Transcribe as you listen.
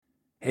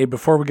Hey,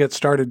 before we get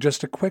started,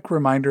 just a quick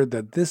reminder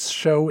that this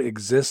show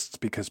exists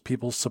because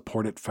people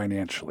support it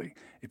financially.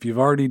 If you've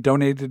already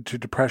donated to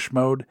Depression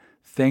Mode,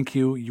 thank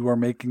you. You are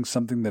making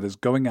something that is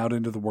going out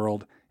into the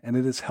world, and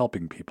it is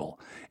helping people.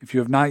 If you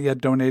have not yet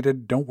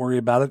donated, don't worry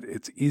about it.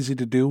 It's easy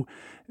to do.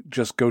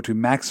 Just go to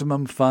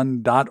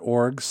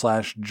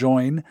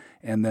MaximumFun.org/join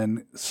and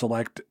then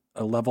select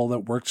a level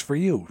that works for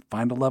you.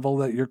 Find a level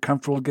that you're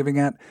comfortable giving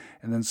at,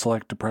 and then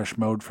select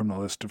Depression Mode from the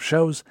list of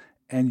shows.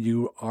 And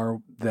you are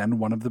then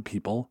one of the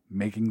people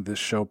making this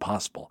show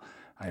possible.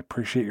 I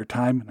appreciate your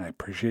time, and I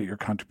appreciate your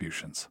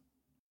contributions.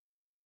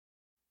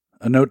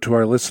 A note to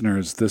our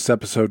listeners, this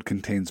episode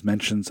contains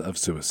mentions of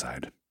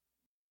suicide.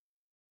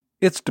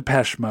 It's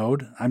Depeche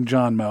Mode. I'm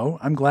John Moe.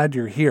 I'm glad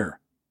you're here.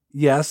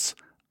 Yes,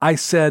 I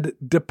said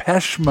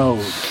Depeche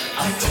Mode.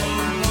 I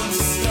don't want to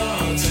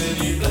start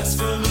any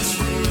blasphemous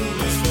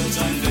rumors, but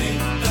I think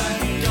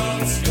that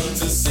God's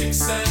got a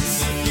sixth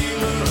sense of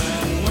humor,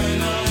 and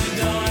when I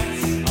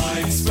die, I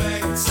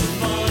expect to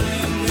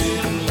find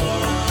him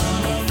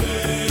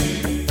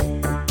laughing.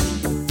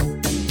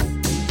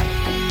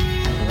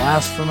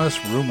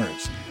 Blasphemous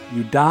rumors.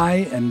 You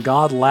die and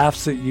God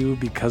laughs at you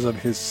because of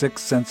his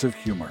sixth sense of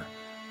humor.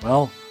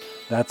 Well,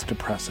 that's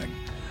depressing.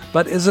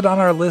 But is it on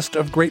our list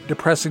of great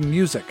depressing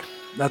music?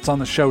 That's on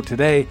the show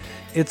today.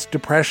 It's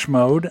Depression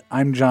Mode.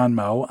 I'm John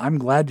Moe. I'm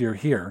glad you're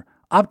here.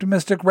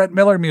 Optimistic Rhett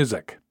Miller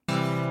music.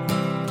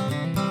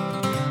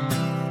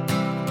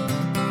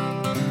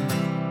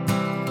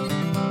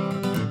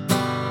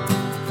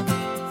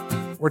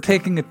 We're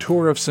taking a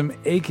tour of some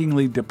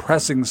achingly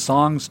depressing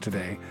songs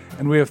today,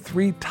 and we have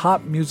 3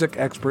 top music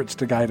experts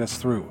to guide us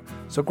through.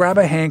 So grab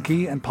a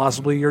hanky and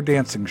possibly your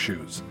dancing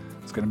shoes.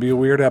 It's going to be a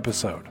weird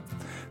episode.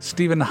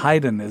 Stephen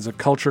Hayden is a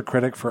culture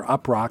critic for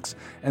Uprocks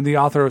and the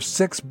author of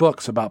 6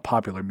 books about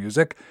popular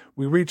music.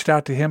 We reached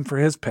out to him for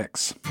his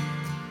picks.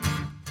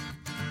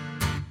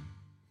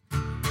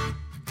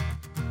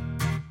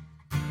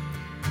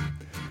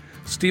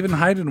 Stephen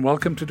Hayden,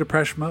 welcome to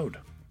Depression Mode.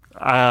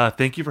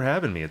 Thank you for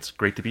having me. It's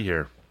great to be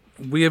here.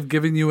 We have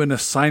given you an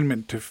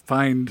assignment to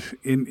find,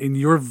 in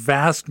your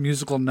vast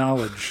musical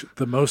knowledge,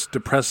 the most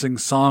depressing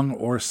song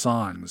or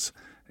songs.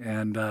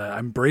 And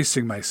I'm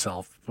bracing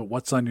myself, but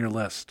what's on your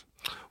list?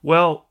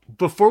 Well,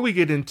 before we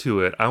get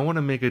into it, I want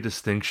to make a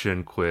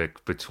distinction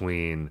quick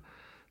between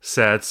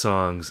sad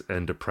songs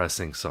and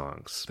depressing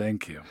songs.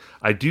 Thank you.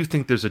 I do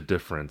think there's a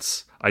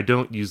difference. I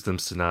don't use them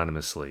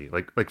synonymously.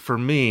 Like for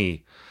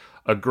me,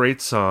 a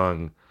great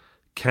song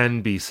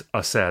can be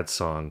a sad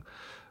song,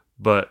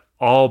 but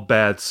all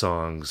bad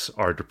songs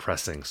are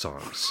depressing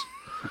songs.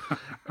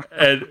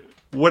 And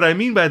what I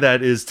mean by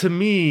that is, to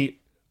me,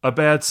 a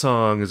bad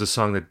song is a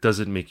song that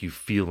doesn't make you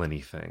feel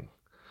anything,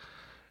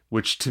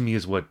 which to me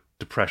is what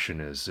depression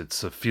is.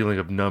 It's a feeling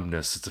of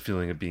numbness. It's a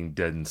feeling of being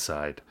dead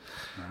inside.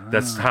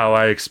 That's how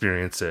I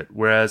experience it.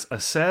 Whereas a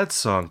sad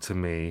song to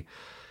me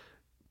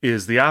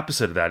is the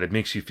opposite of that. It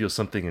makes you feel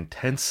something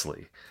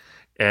intensely.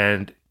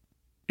 And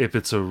if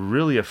it's a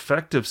really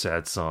effective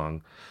sad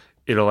song,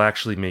 it'll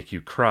actually make you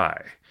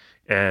cry.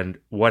 And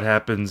what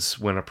happens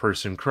when a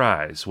person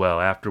cries? Well,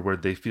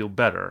 afterward, they feel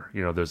better.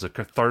 You know, there's a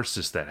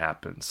catharsis that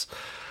happens.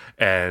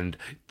 And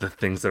the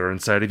things that are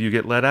inside of you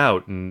get let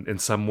out. And in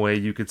some way,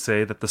 you could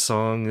say that the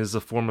song is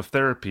a form of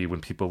therapy when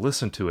people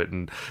listen to it.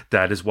 And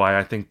that is why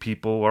I think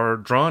people are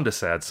drawn to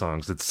sad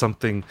songs. It's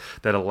something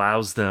that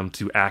allows them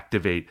to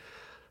activate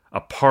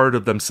a part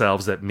of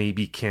themselves that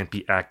maybe can't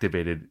be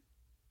activated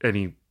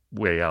any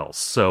way else.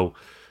 So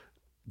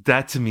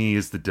that to me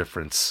is the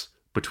difference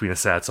between a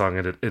sad song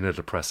and a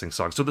depressing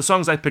song. So the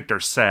songs I picked are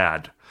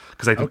sad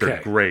because I think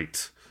they're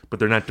great, but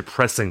they're not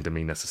depressing to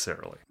me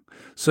necessarily.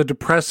 So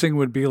depressing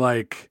would be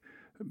like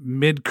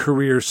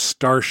mid-career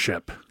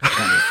Starship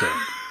kind of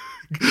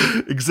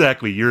thing.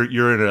 Exactly.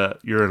 You're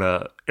in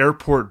a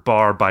airport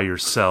bar by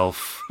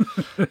yourself,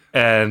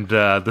 and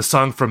the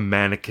song from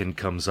Mannequin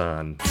comes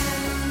on.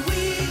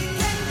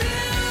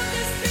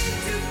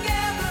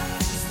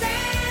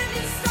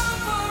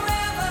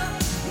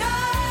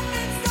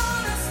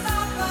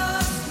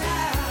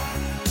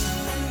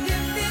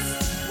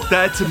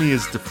 That to me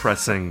is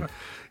depressing.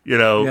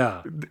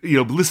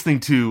 Listening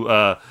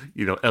to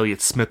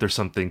Elliott Smith or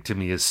something to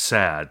me is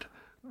sad.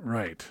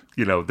 Right.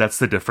 That's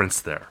the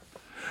difference there.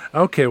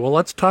 Okay, well,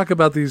 let's talk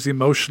about these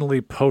emotionally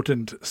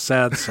potent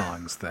sad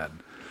songs then.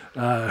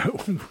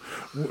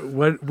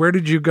 Where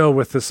did you go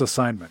with this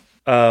assignment?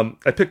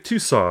 I picked 2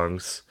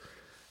 songs,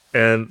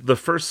 and the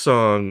first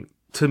song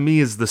to me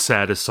is the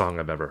saddest song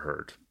I've ever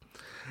heard,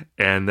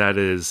 and that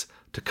is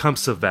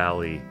Tecumseh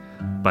Valley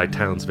by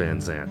Townes Van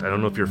Zandt. I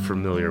don't know if you're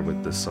familiar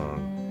with this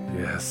song.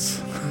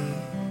 Yes.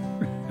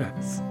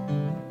 Yes.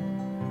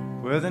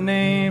 Well, the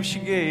name she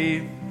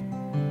gave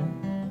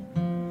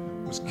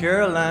was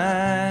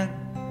Caroline,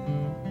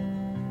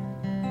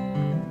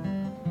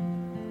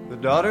 the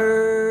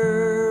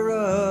daughter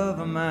of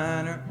a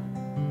miner,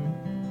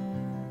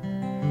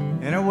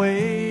 and her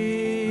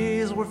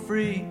ways were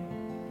free,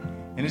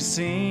 and it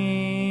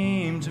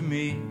seemed to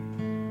me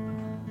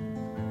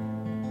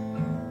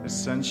the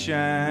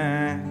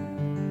sunshine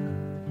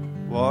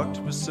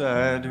walked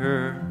beside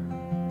her.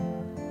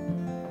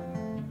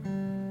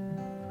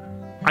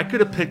 I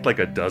could have picked like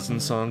a dozen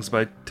songs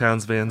by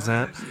Townes Van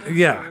Zandt,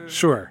 Yeah,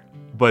 sure.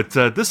 but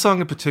this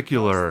song in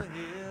particular,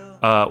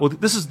 well,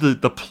 this is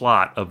the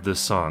plot of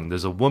this song.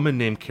 There's a woman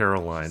named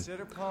Caroline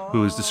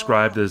who is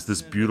described as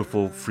this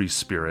beautiful free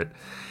spirit,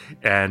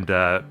 and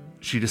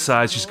she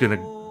decides she's going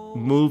to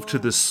move to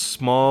this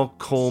small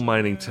coal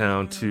mining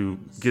town to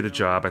get a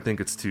job. I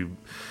think it's to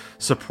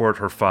support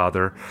her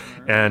father,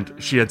 and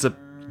she ends up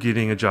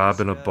getting a job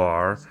in a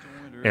bar,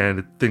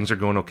 and things are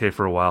going okay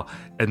for a while,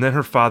 and then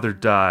her father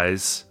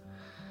dies,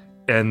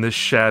 and this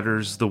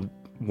shatters the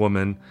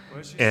woman,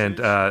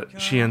 and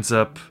she ends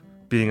up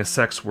being a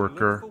sex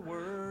worker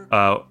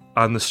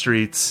on the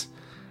streets,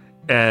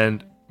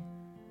 and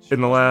in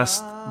the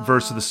last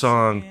verse of the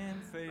song,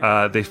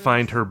 they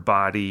find her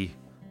body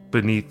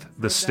beneath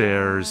the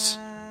stairs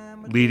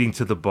leading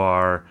to the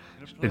bar,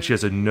 and she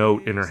has a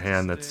note in her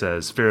hand that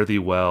says, "Fare thee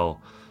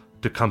well,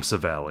 Tecumseh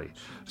Valley."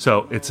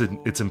 So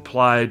it's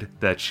implied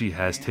that she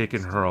has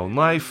taken her own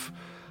life,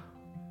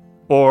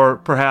 or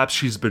perhaps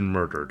she's been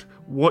murdered.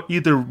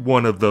 Either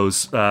one of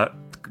those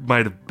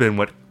might have been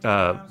what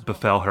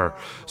befell her.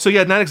 So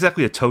yeah, not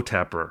exactly a toe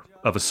tapper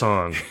of a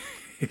song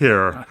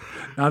here.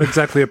 Not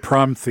exactly a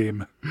prom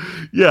theme.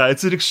 Yeah,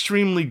 it's an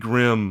extremely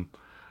grim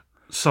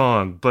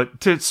song.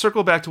 But to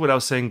circle back to what I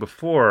was saying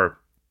before,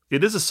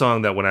 it is a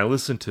song that when I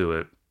listen to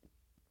it,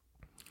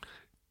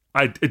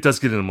 it does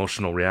get an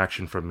emotional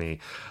reaction from me.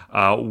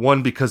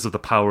 One, because of the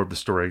power of the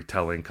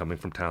storytelling coming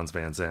from Townes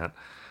Van Zandt.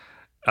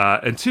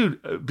 And two,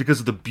 because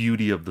of the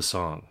beauty of the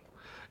song.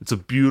 It's a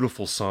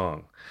beautiful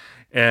song.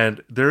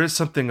 And there is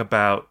something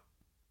about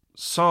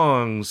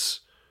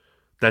songs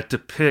that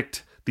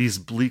depict these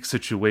bleak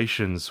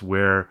situations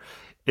where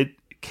it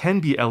can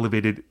be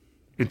elevated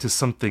into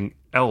something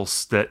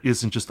else that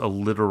isn't just a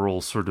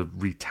literal sort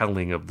of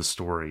retelling of the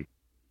story.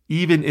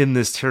 Even in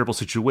this terrible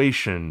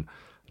situation,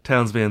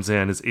 Townes Van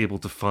Zandt is able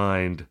to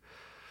find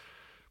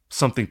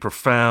something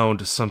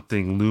profound,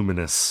 something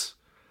luminous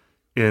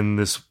in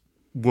this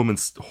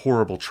woman's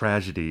horrible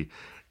tragedy.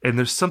 And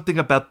there's something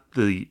about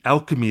the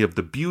alchemy of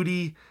the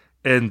beauty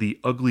and the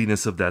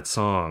ugliness of that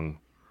song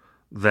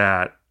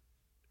that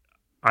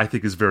I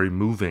think is very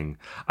moving.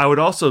 I would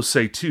also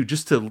say, too,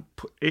 just to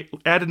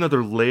add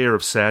another layer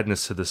of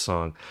sadness to this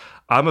song,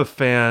 I'm a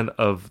fan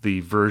of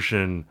the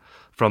version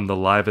from the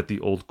Live at the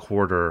Old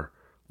Quarter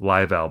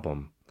live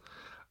album.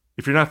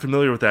 If you're not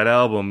familiar with that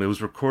album, it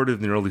was recorded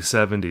in the early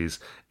 70s,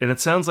 and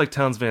it sounds like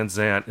Townes Van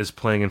Zandt is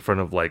playing in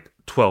front of like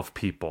 12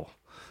 people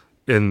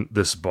in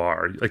this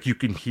bar. Like you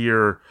can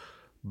hear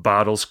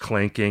bottles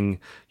clanking,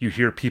 you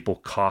hear people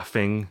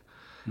coughing,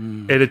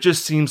 and it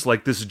just seems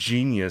like this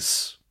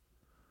genius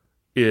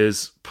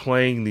is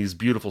playing these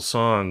beautiful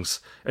songs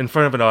in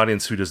front of an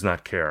audience who does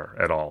not care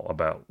at all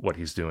about what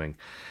he's doing.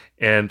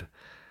 And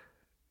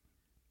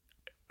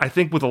I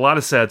think with a lot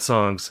of sad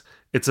songs,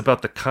 it's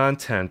about the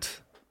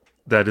content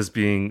that is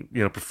being,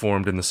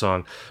 performed in the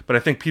song. But I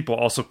think people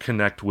also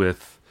connect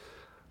with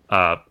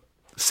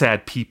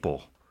sad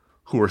people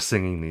who are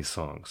singing these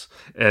songs.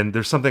 And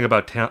there's something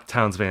about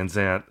Townes Van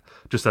Zandt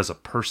just as a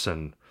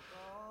person,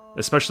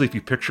 especially if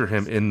you picture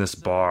him in this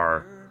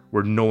bar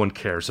where no one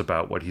cares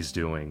about what he's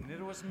doing.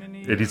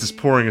 And he's just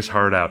pouring his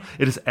heart out.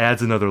 It just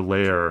adds another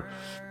layer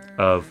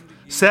of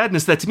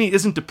sadness that to me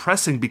isn't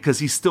depressing because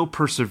he still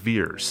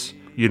perseveres.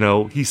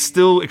 He's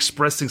still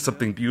expressing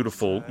something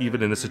beautiful,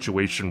 even in a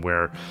situation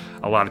where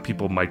a lot of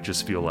people might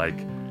just feel like,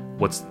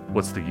 what's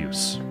the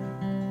use?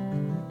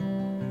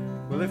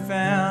 Well, they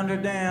found her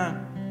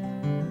down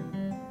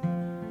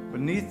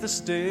beneath the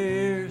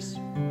stairs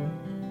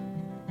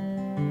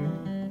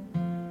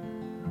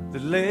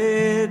that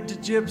led to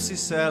Gypsy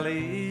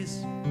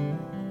Sally's,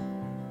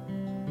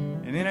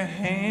 and in her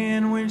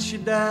hand when she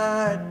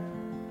died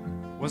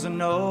was a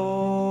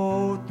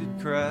note that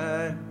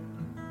cried,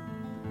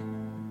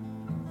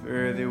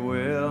 "Fare thee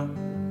well,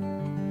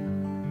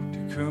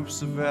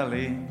 Tecumseh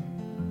Valley."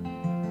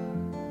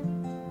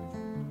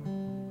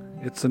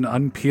 It's an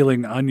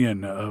unpeeling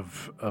onion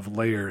of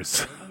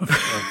layers of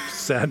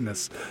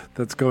sadness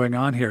that's going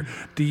on here.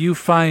 Do you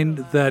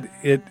find that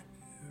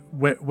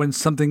when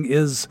something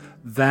is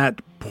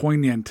that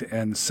poignant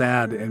and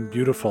sad and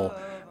beautiful,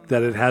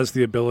 that it has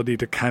the ability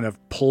to kind of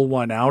pull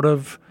one out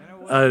of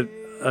a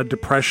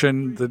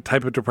depression, the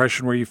type of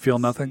depression where you feel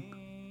nothing?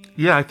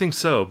 Yeah, I think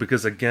so.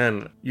 Because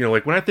again,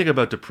 like when I think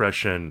about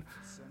depression,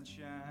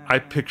 I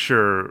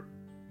picture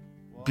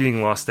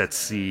being lost at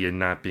sea and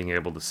not being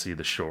able to see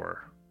the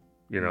shore.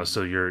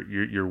 So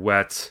you're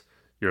wet,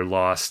 you're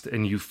lost,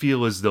 and you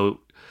feel as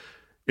though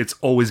it's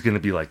always going to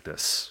be like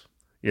this.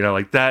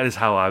 Like that is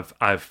how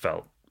I've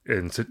felt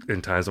in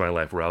times of my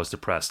life where I was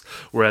depressed.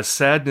 Whereas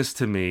sadness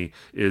to me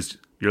is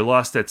you're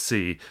lost at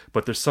sea,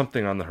 but there's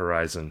something on the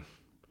horizon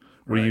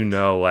where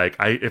Right.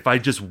 if I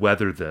just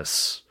weather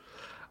this,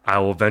 I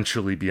will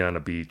eventually be on a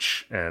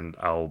beach and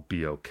I'll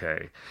be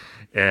okay.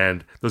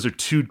 And those are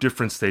two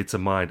different states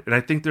of mind. And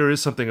I think there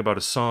is something about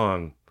a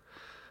song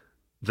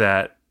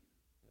that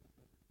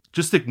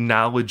just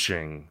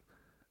acknowledging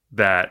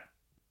that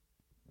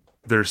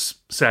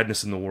there's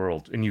sadness in the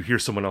world and you hear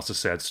someone else's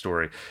sad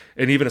story.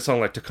 And even a song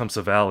like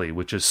Tecumseh Valley,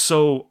 which is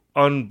so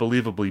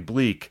unbelievably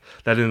bleak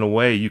that in a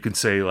way you can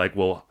say like,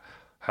 well,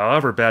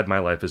 however bad my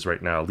life is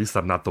right now, at least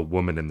I'm not the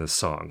woman in this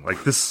song.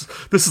 Like this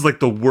is like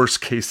the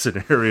worst case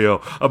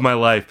scenario of my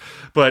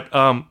life. But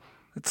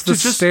it's the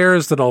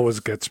stairs that always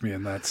gets me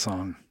in that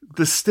song.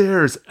 The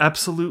stairs,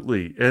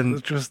 absolutely. And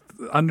it's just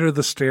under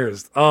the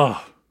stairs.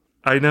 Oh,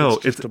 I know.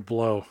 It's just a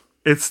blow.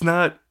 It's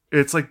not,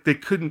 it's like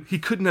he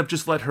couldn't have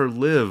just let her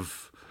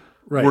live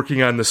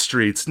working on the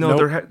streets. No,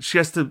 nope. She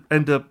has to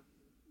end up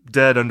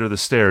dead under the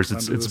stairs.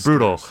 It's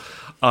brutal.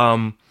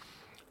 Stairs.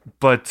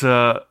 But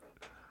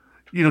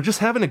just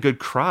having a good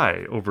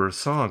cry over a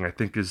song, I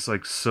think is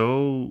like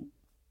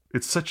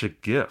it's such a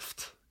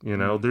gift.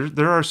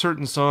 There are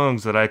certain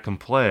songs that I can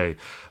play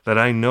that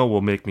I know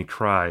will make me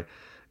cry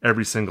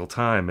every single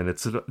time. And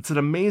it's an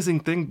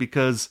amazing thing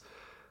because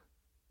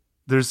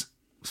there's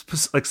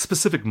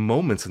specific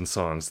moments in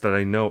songs that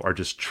I know are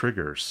just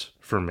triggers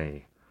for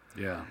me.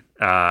 Yeah.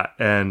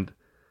 And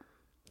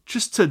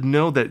just to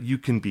know that you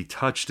can be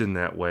touched in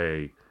that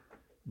way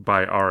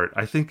by art,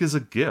 I think is a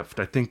gift.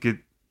 I think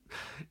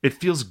it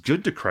feels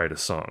good to cry to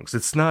songs.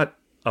 It's not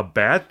a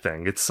bad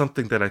thing. It's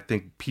something that I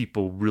think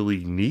people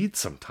really need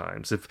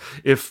sometimes.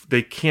 If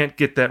they can't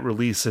get that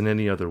release in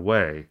any other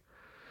way,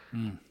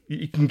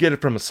 you can get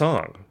it from a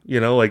song,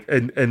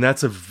 and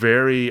that's a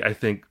very, I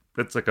think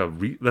that's like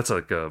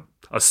a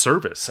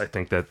service I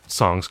think that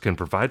songs can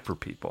provide for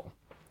people.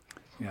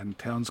 Yeah, and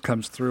Townes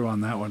comes through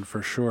on that one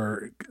for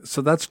sure.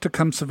 So that's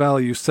Tecumseh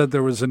Valley. You said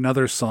there was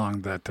another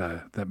song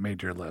that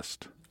made your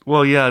list.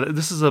 Well, yeah,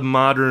 this is a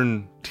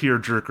modern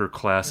tearjerker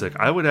classic.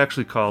 I would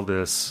actually call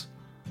this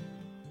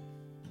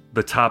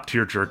the top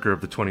tearjerker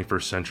of the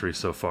 21st century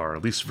so far,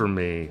 at least for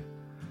me,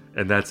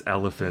 and that's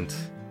Elephant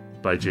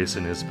by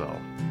Jason Isbell.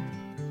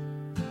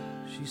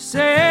 She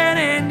said,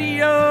 Andy,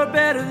 you're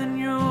better than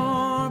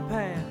your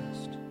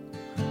past.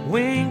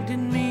 Winked at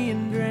me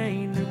and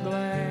drained her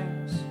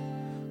glass.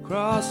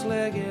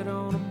 Cross-legged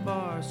on a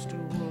bar stool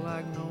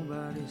like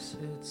nobody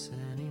sits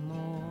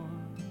anymore.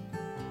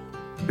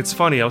 It's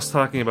funny, I was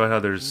talking about how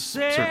there's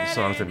certain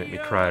songs that make me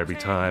cry every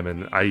time,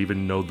 and I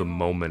even know the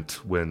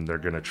moment when they're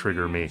going to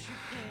trigger me.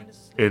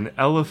 In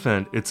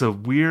Elephant, it's a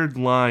weird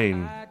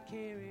line,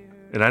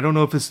 and I don't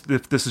know if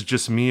this is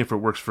just me, if it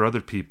works for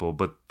other people,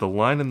 but the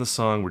line in the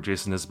song where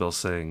Jason Isbell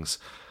sings,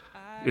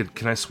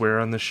 can I swear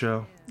on this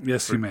show?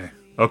 Yes, you may.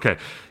 Okay.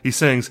 He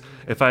sings,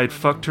 if I had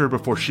fucked her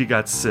before she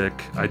got sick,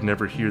 I'd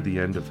never hear the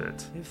end of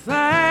it. If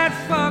I had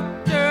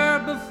fucked her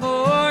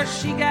before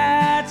she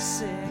got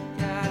sick,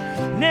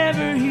 I'd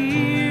never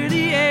hear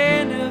the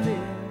end of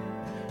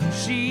it.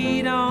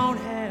 She don't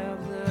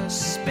have the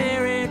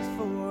spirit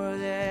for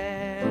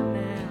that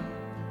now.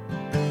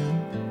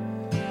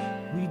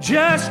 We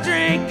just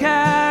drink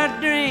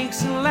our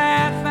drinks and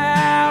laugh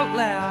out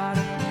loud,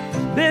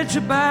 bitch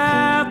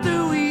about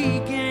the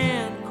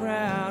weekend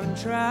crowd and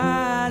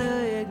try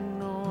to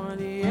ignore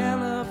the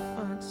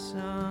elephant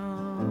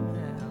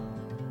somehow.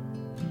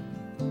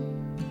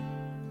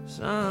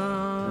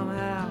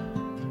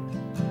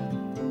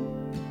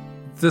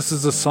 This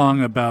is a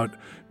song about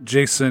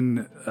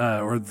Jason,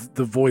 or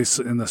the voice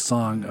in the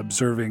song,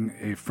 observing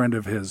a friend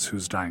of his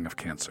who's dying of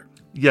cancer.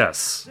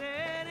 Yes.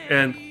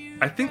 And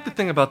I think the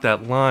thing about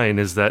that line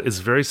is that it's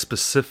very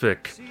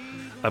specific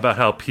about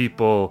how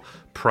people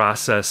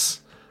process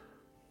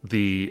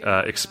the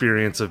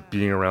experience of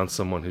being around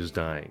someone who's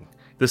dying.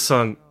 This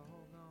song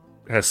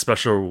has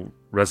special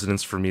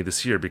resonance for me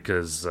this year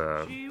because,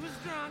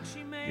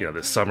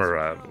 this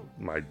summer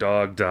my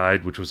dog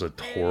died, which was a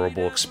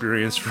horrible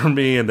experience for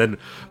me, and then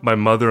my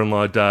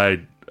mother-in-law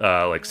died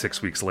like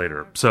 6 weeks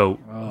later. So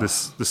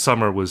this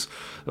summer was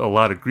a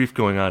lot of grief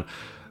going on.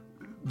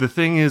 The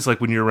thing is,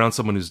 like, when you're around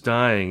someone who's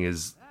dying,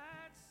 is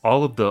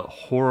all of the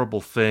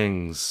horrible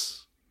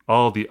things,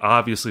 all of the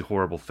obviously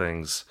horrible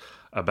things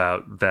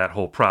about that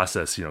whole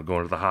process,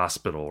 going to the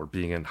hospital or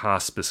being in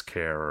hospice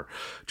care or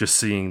just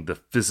seeing the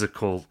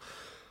physical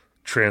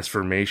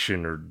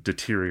transformation or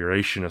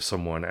deterioration of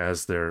someone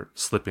as they're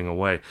slipping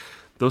away.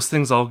 Those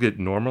things all get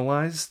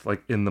normalized,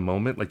 like in the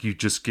moment, like you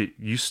just get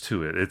used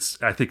to it.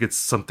 I think it's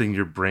something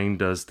your brain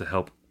does to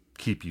help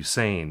keep you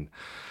sane.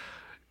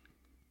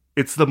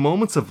 It's the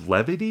moments of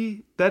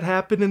levity that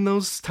happen in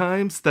those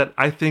times that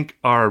I think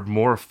are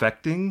more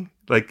affecting.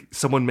 Like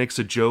someone makes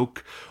a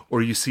joke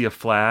or you see a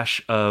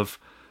flash of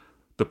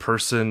the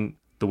person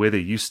the way they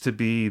used to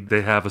be.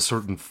 They have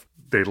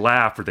they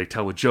laugh or they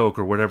tell a joke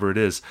or whatever it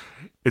is.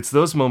 It's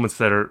those moments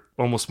that are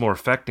almost more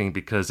affecting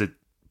because it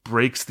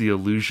breaks the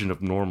illusion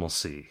of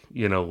normalcy.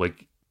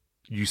 Like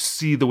you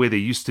see the way they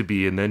used to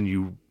be and then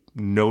you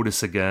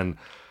notice again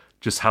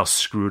just how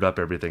screwed up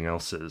everything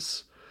else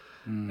is.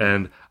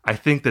 And I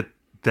think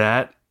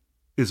that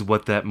is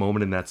what that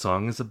moment in that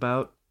song is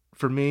about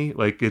for me.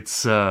 Like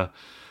it's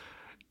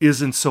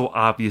isn't so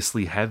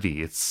obviously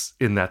heavy. It's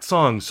in that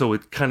song, so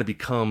it kind of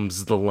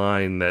becomes the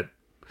line that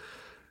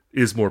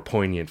is more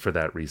poignant for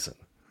that reason.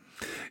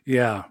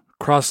 Yeah,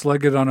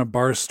 cross-legged on a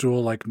bar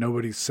stool like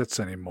nobody sits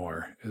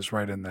anymore is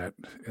right in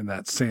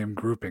that same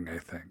grouping, I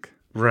think.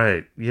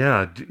 Right.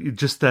 Yeah.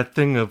 Just that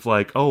thing of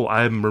like, oh,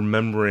 I'm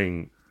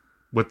remembering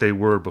what they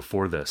were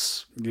before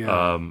this.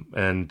 Yeah.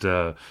 And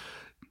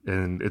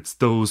it's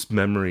those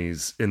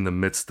memories in the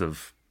midst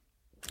of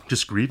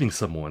just grieving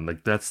someone.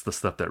 Like that's the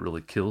stuff that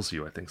really kills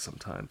you, I think,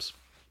 sometimes.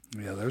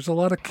 Yeah, there's a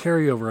lot of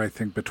carryover, I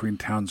think, between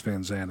Townes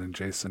Van Zandt and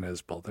Jason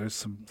Isbell.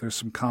 There's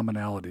some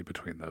commonality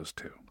between those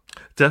two.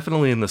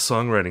 Definitely in the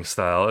songwriting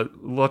style.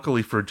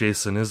 Luckily for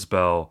Jason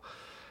Isbell,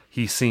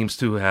 he seems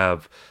to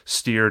have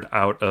steered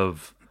out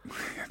of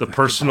the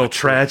personal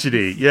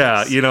tragedy.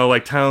 Yeah,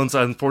 like Townes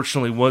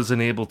unfortunately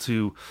wasn't able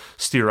to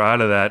steer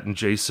out of that, and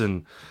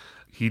Jason,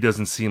 he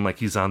doesn't seem like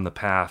he's on the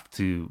path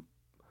to,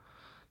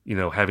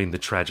 having the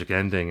tragic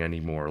ending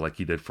anymore like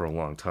he did for a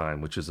long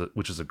time, which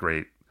is a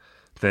great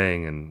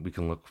thing, and we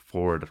can look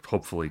forward,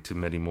 hopefully, to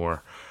many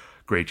more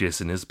great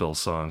Jason Isbell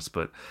songs.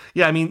 But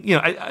yeah, I mean,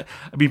 I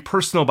mean,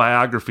 personal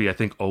biography, I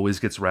think, always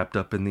gets wrapped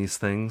up in these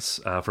things,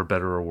 for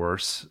better or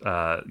worse.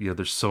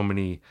 There's so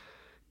many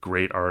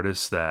great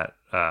artists that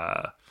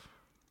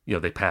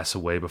they pass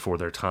away before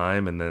their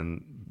time, and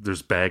then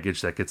there's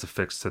baggage that gets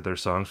affixed to their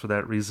songs for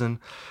that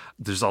reason.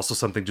 There's also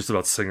something just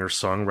about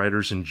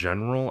singer-songwriters in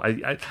general.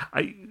 I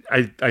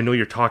know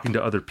you're talking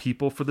to other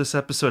people for this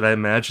episode. I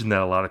imagine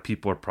that a lot of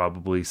people are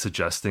probably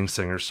suggesting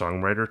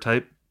singer-songwriter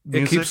type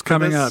music. It keeps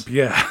coming up,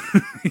 yeah.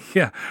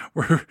 Yeah,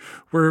 we're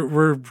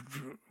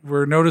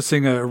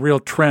noticing a real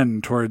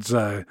trend towards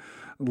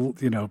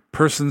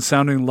person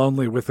sounding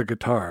lonely with a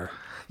guitar.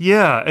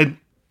 Yeah, and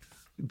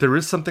there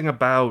is something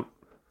about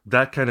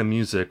that kind of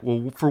music.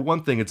 Well, for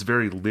one thing, it's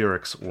very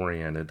lyrics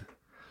oriented.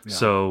 Yeah.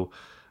 So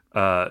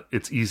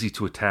it's easy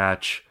to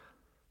attach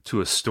to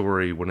a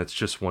story when it's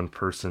just one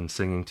person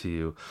singing to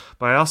you.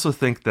 But I also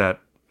think that,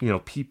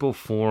 people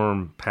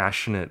form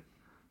passionate,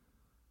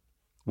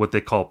 what they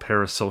call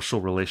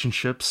parasocial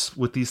relationships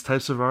with these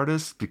types of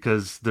artists,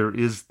 because there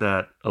is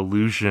that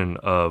illusion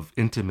of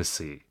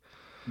intimacy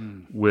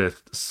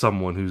with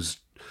someone who's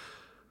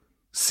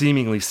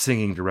seemingly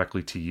singing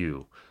directly to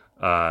you.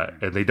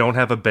 And they don't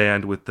have a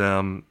band with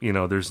them.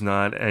 There's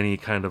not any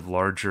kind of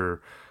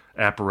larger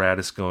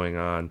apparatus going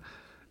on.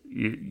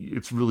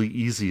 It's really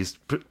easy,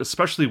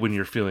 especially when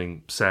you're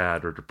feeling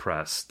sad or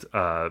depressed,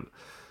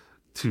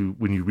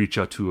 when you reach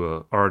out to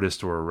an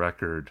artist or a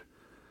record,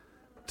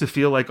 to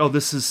feel like, oh,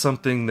 this is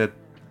something that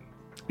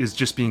is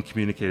just being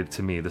communicated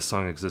to me. This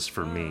song exists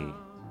for me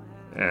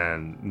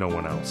and no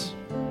one else.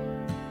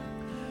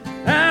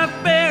 I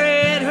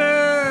buried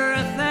her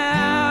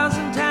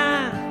 1,000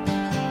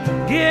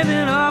 times,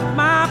 giving up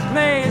my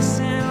place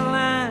in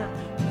line,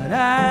 but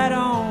I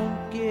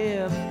don't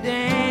give a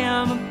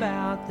damn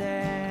about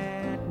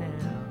that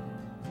now.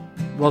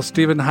 Well,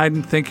 Stephen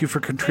Hayden, thank you for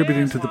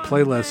contributing to the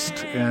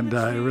playlist, and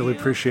I really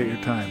appreciate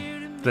your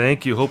time.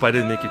 Thank you. Hope I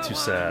didn't make you too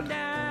sad.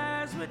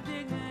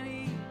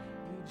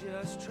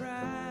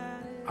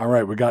 All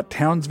right, we got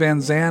Townes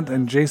Van Zandt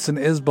and Jason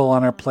Isbell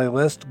on our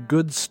playlist.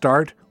 Good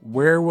start.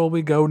 Where will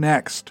we go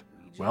next?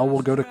 Well,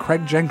 we'll go to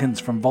Craig Jenkins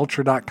from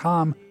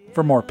Vulture.com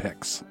for more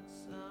picks.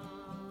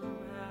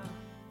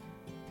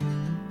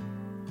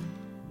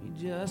 We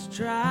just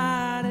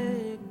try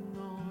to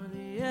ignore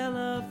the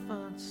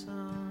elephant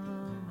somehow.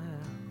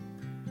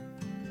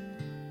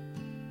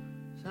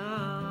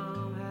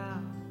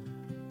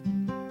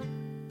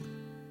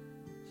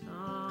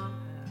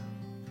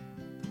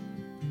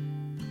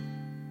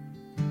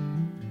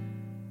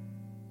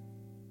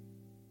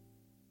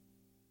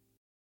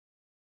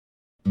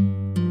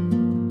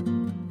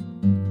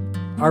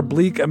 Our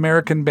bleak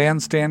American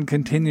bandstand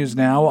continues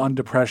now on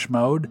Depression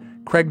Mode.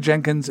 Craig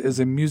Jenkins is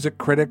a music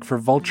critic for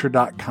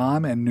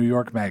Vulture.com and New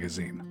York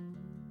Magazine.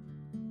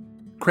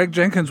 Craig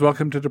Jenkins,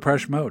 welcome to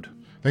Depression Mode.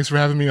 Thanks for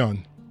having me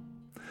on.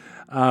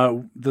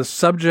 The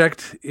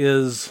subject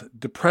is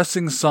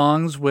depressing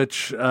songs,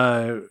 which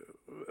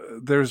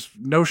there's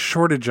no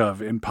shortage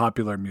of in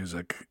popular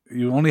music.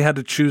 You only had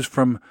to choose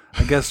from,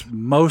 I guess,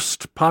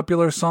 most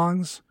popular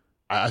songs?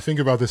 I think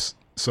about this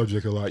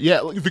subject a lot.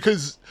 Yeah,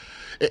 because,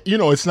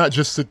 it's not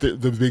just that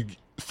the big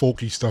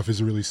folky stuff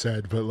is really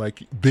sad, but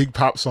like big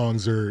pop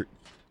songs are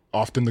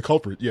often the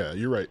culprit. Yeah,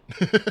 you're right.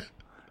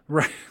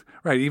 Right.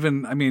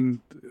 Even,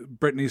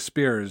 Britney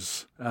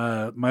Spears,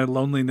 My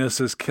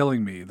Loneliness Is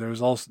Killing Me. There's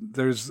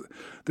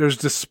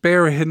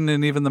despair hidden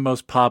in even the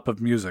most pop of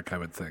music, I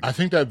would think. I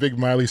think that big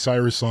Miley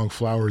Cyrus song,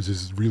 Flowers,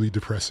 is really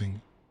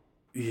depressing.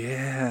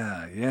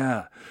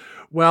 Yeah.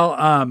 Well,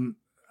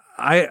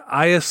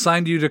 I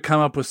assigned you to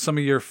come up with some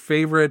of your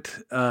favorite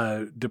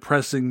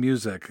depressing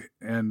music,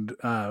 and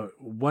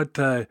what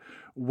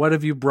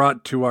have you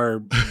brought to our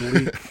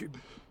bleak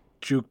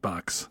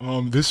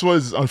jukebox? This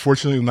was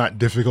unfortunately not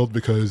difficult,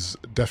 because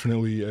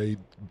definitely a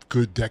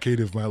good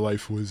decade of my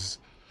life was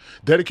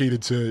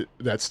dedicated to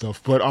that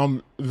stuff. But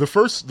the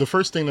first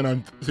thing that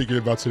I'm thinking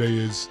about today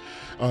is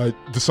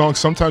the song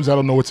 "Sometimes I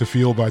Don't Know What to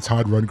Feel" by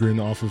Todd Rundgren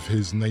off of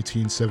his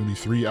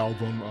 1973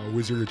 album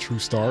Wizard of True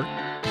Star.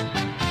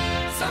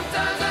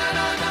 Sometimes I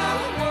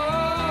don't know.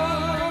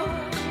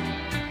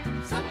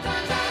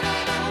 Sometimes I don't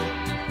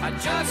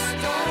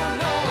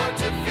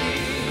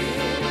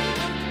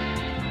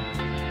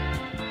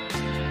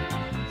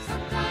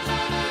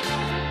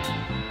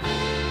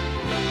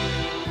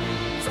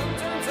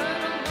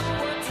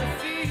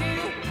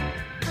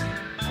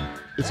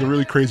it's a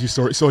really crazy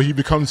story. So he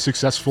becomes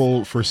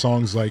successful for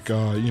songs like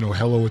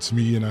Hello, It's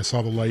Me and I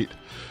Saw the Light.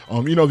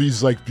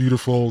 These like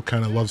beautiful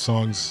kind of love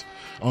songs.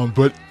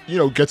 But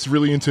gets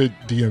really into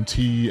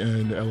DMT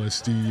and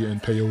LSD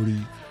and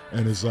peyote,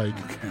 and is like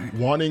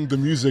wanting the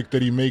music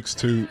that he makes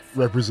to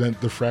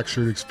represent the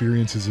fractured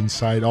experiences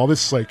inside all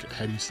this like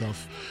heady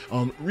stuff.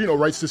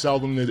 Writes this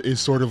album that is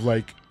sort of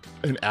like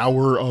an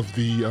hour of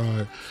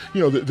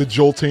the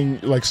jolting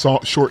like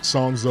short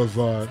songs of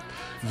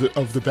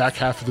the back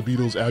half of the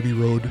Beatles' Abbey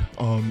Road,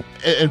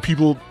 and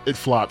people, it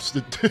flops.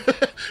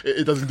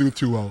 It doesn't do it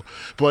too well,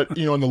 but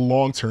in the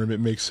long term,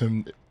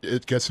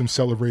 it gets him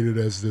celebrated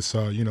as this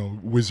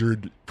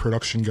wizard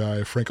production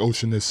guy. Frank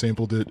Ocean has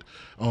sampled it.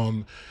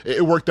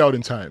 It worked out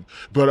in time,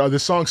 but the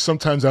song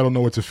 "Sometimes I Don't Know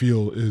What to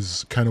Feel"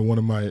 is kind of one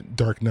of my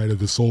Dark Night of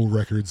the Soul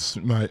records.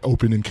 My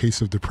Open in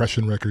Case of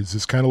Depression records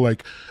is kind of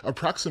like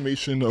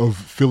approximation of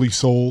Philly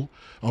soul.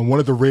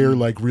 One of the rare,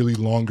 like really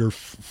longer,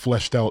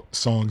 fleshed out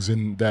songs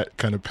in that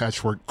kind of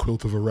patchwork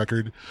quilt of a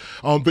record.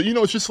 But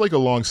it's just like a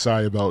long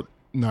sigh about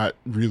not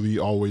really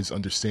always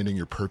understanding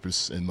your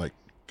purpose and like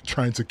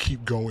trying to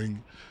keep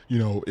going,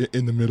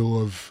 in the middle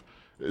of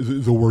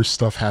the worst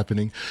stuff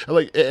happening.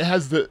 Like it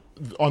has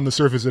on the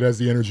surface, it has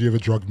the energy of a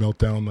drug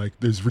meltdown. Like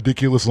there's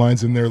ridiculous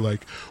lines in there.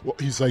 Like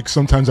he's like,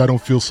 sometimes I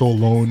don't feel so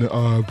alone.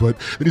 But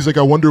then he's like,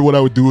 I wonder what I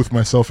would do with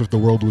myself if the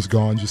world was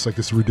gone. Just like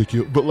this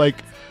ridiculous, but like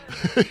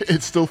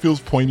it still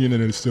feels poignant,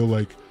 and it's still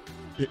like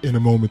in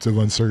a moment of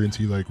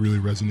uncertainty, like really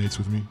resonates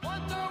with me.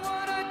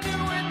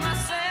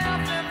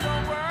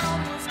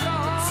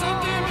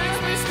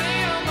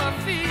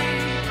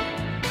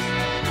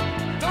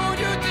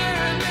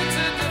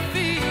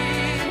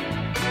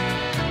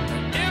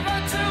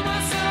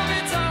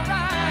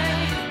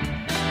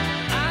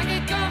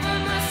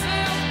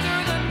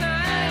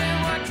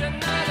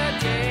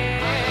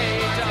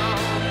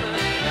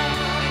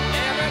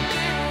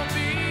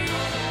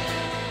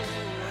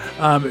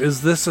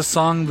 Is this a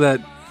song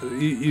that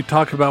you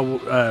talk about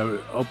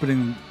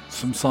opening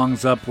some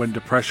songs up when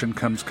depression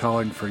comes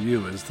calling for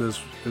you? Is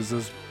this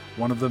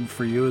one of them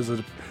for you?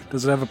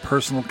 Does it have a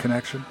personal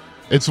connection?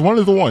 It's one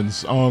of the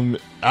ones. I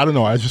don't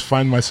know. I just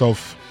find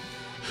myself.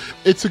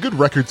 It's a good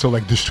record to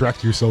like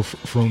distract yourself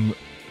from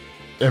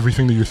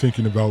everything that you're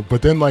thinking about,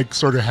 but then like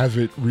sort of have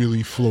it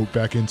really float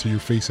back into your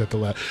face at the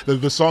last.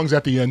 The songs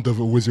at the end of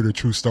A Wizard or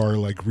True Star are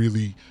like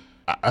really.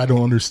 I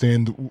don't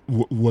understand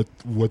what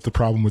the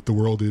problem with the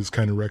world is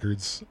kind of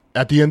records.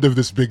 At the end of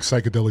this big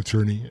psychedelic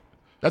journey,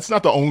 that's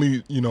not the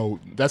only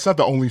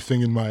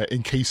thing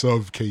in case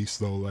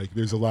though. Like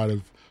there's a lot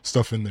of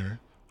stuff in there.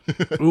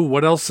 Ooh,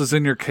 what else is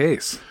in your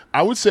case?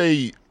 I would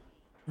say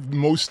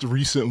most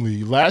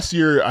recently, last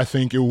year, I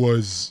think it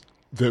was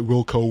that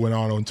Wilco went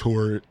on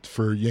tour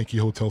for Yankee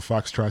Hotel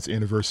Foxtrot's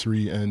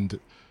anniversary, and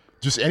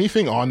just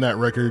anything on that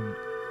record.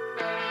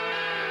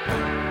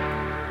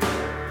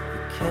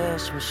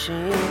 Cash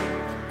machine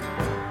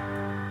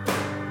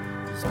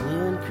is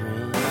blue and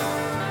green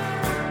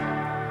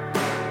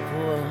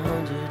for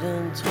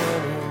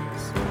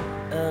 120s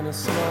and a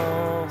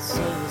small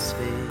silver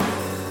spade.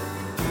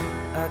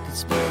 I could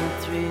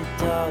spend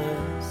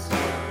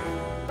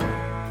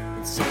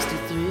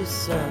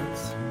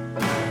 $3.63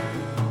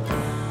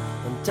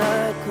 on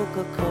Diet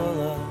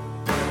Coca-Cola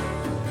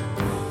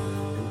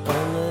and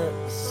unlit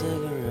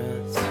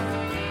cigarettes.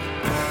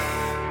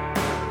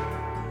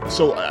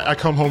 So I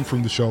come home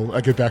from the show,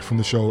 I get back from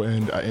the show,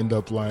 and I end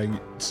up lying,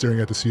 staring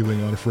at the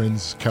ceiling on a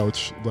friend's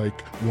couch,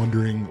 like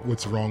wondering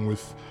what's wrong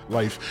with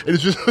life. And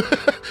it's just,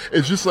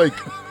 it's just like,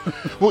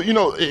 well,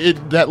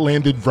 that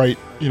landed right,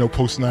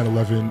 post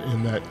 9/11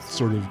 in that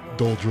sort of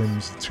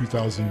doldrums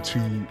 2002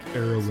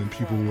 era when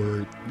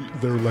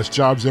there were less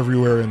jobs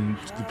everywhere and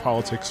the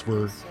politics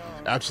were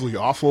absolutely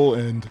awful,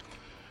 and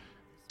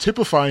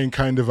typifying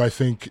kind of, I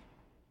think,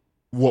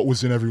 what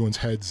was in everyone's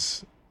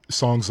heads.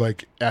 Songs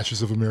like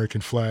Ashes of American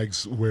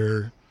Flags,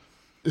 where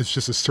it's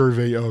just a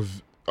survey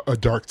of a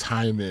dark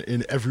time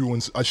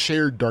a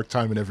shared dark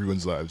time in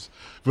everyone's lives.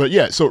 But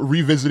yeah, so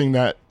revisiting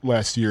that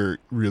last year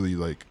really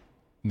like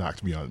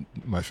knocked me on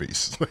my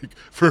face. Like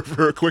for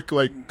a quick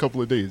like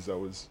couple of days, I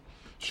was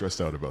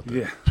stressed out about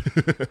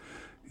that.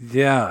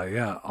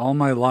 Yeah. All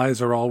my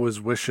lies are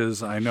always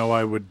wishes. I know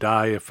I would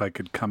die if I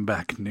could come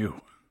back new.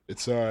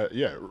 It's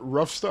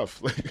rough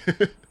stuff.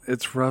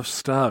 It's rough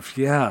stuff.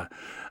 Yeah.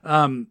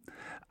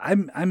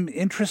 I'm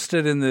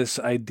interested in this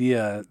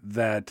idea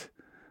that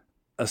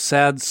a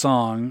sad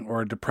song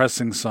or a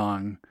depressing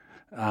song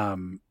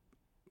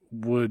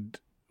would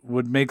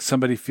make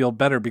somebody feel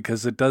better,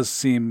 because it does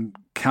seem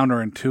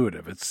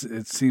counterintuitive.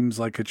 It seems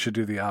like it should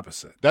do the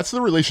opposite. That's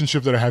the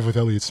relationship that I have with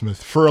Elliott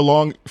Smith. For a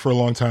long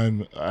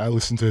time, I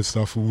listened to his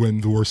stuff when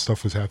the worst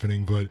stuff was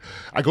happening, but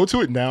I go to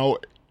it now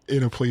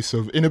in a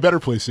better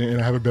place, and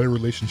I have a better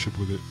relationship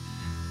with it.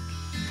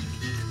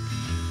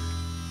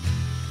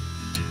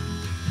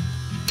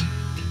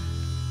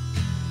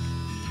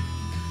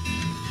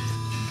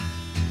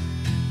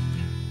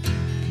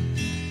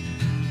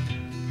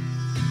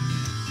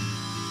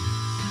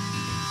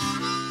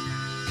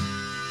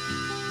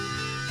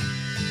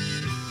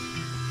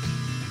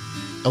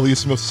 Elliott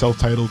Smith's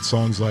self-titled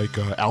songs like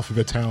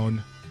Alphabet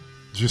Town,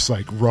 just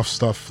like rough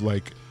stuff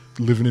like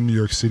living in New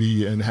York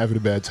City and having a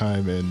bad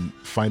time and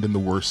finding the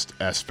worst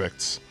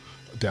aspects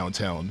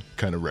downtown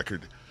kind of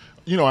record.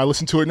 You know, I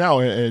listen to it now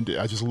and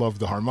I just love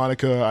the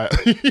harmonica.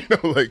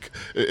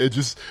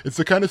 It's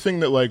the kind of thing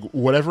that like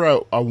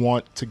whatever I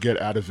want to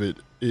get out of it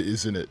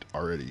is in it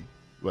already.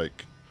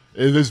 Like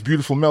there's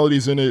beautiful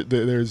melodies in it.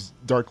 There's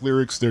dark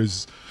lyrics.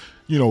 There's,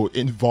 you know,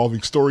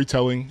 involving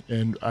storytelling,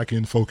 and I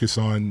can focus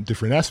on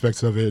different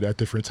aspects of it at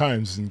different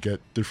times and get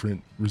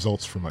different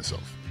results for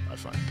myself, I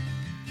find.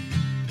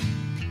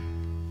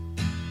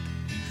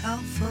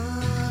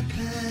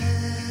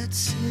 Alphabet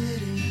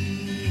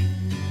City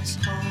is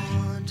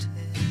haunted.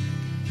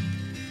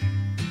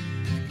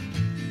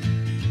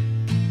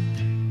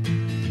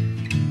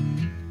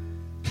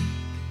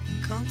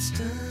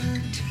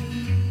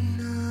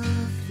 Constantina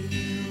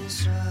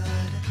feels right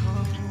at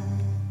home.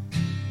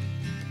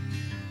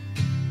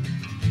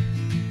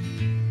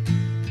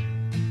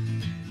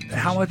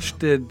 How much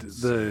did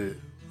the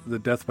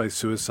death by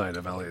suicide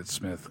of Elliott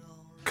Smith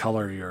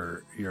color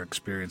your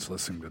experience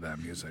listening to that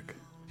music?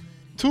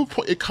 To a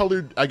point, it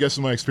colored, I guess,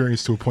 my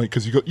experience to a point,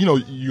 because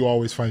you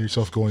always find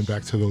yourself going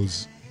back to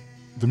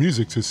the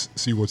music to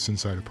see what's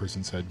inside a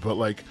person's head. But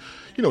like,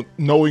 you know,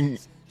 knowing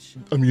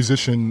a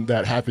musician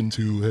that happened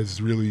to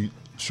has really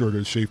sort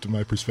of shaped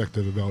my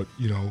perspective about,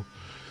 you know,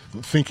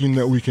 thinking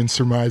that we can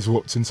surmise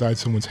what's inside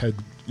someone's head,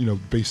 you know,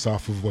 based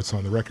off of what's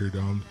on the record.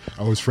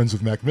 I was friends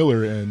with Mac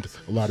Miller, and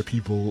a lot of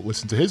people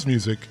listen to his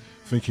music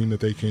thinking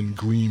that they can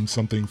glean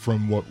something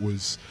from what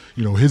was,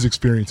 you know, his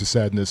experience of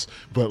sadness.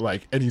 But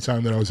like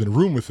anytime that I was in a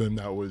room with him,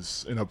 that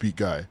was an upbeat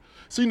guy.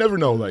 So you never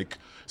know. Like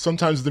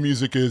sometimes the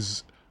music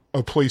is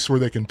a place where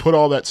they can put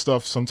all that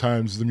stuff.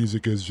 Sometimes the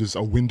music is just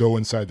a window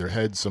inside their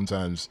head.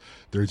 Sometimes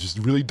they're just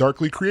really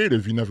darkly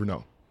creative. You never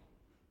know.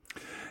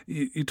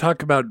 You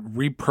talk about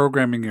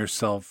reprogramming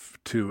yourself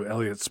to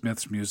Elliott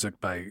Smith's music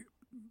by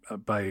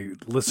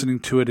listening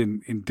to it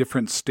in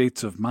different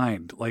states of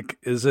mind. Like,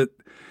 is it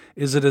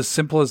as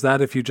simple as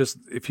that? If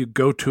you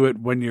go to it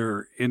when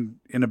you're in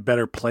a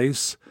better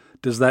place,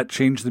 does that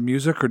change the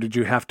music, or did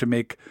you have to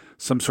make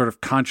some sort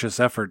of conscious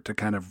effort to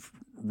kind of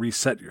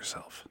reset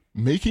yourself?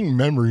 Making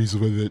memories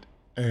with it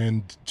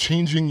and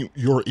changing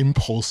your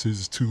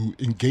impulses to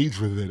engage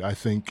with it, I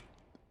think,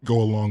 go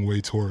a long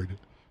way toward,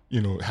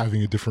 you know,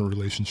 having a different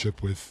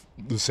relationship with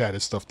the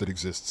saddest stuff that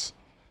exists.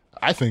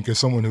 I think, as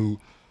someone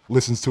who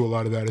listens to a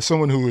lot of that, as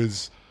someone who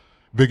is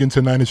big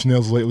into Nine Inch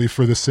Nails lately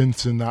for the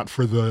synths and not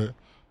for the,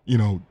 you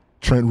know,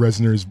 Trent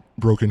Reznor's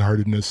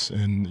brokenheartedness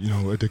and, you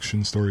know,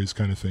 addiction stories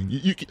kind of thing.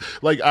 You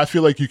like, I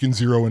feel like you can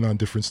zero in on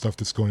different stuff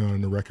that's going on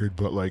in the record,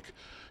 but like,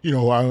 you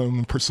know,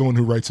 I'm someone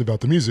who writes about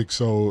the music,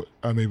 so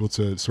I'm able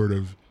to sort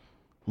of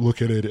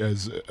look at it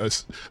as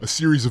a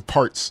series of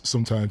parts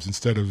sometimes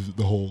instead of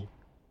the whole,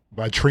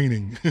 by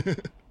training.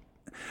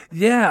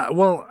 Yeah,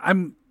 well,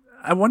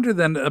 I wonder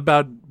then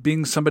about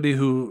being somebody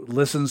who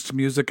listens to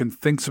music and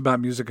thinks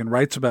about music and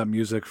writes about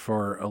music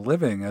for a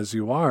living, as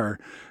you are.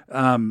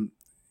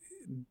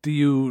 Do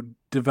you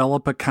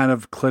develop a kind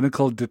of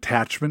clinical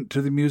detachment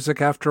to the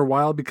music after a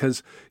while?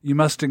 Because you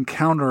must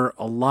encounter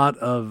a lot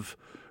of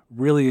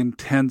really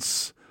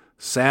intense,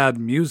 sad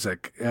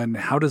music. And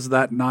how does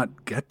that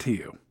not get to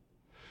you?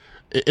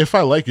 If I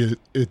like it,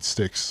 it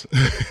sticks.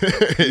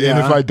 And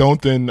if I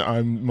don't, then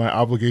my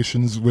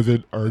obligations with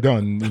it are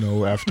done, you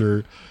know,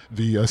 after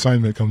the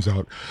assignment comes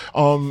out.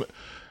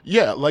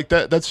 Yeah, like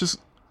that's just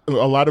a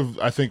lot of,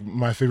 I think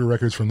my favorite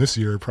records from this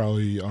year are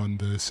probably on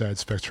the sad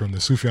spectrum. The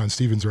Sufjan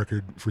Stevens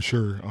record, for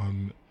sure,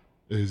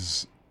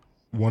 is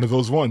one of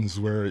those ones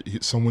where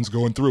someone's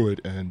going through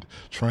it and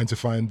trying to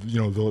find, you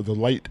know, the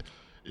light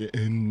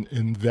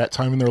in that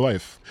time in their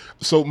life.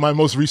 So my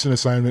most recent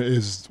assignment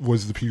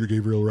was the Peter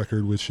Gabriel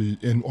record,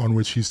 on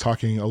which he's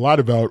talking a lot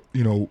about,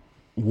 you know,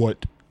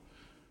 what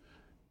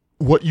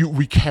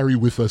we carry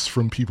with us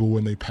from people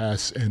when they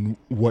pass, and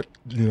what,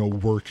 you know,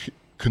 work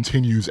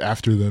continues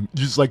after them.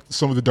 Just like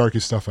some of the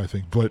darkest stuff, I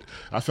think. But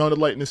I found a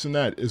lightness in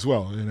that as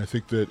well, and I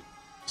think that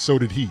so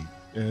did he.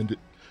 And,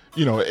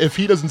 you know, if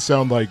he doesn't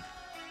sound like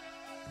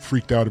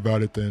freaked out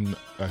about it, then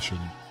I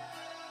shouldn't.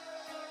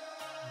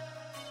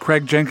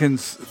 Craig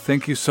Jenkins,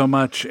 thank you so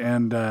much,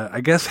 and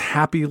I guess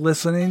happy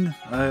listening.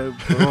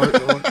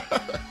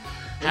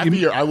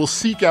 Happier. I will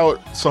seek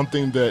out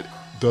something that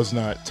does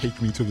not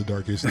take me to the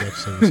darkest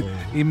depths of the soul.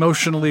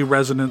 Emotionally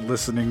resonant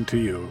listening to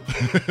you.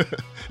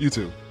 You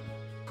too.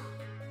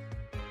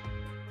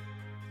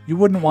 You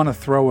wouldn't want to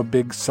throw a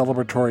big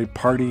celebratory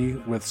party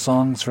with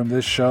songs from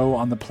this show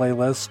on the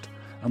playlist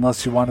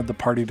unless you wanted the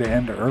party to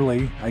end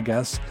early, I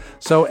guess.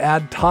 So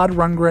add Todd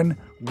Rundgren,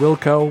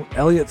 Wilco,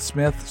 Elliott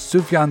Smith,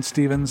 Sufjan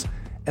Stevens,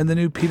 and the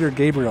new Peter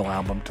Gabriel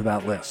album to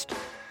that list.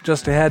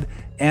 Just ahead,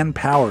 Ann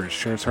Powers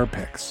shares her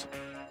picks.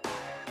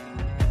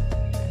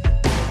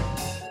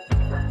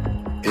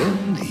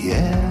 In the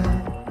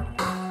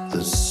air,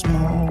 the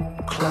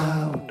smoke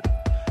cloud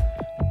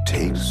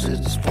takes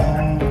its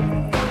form.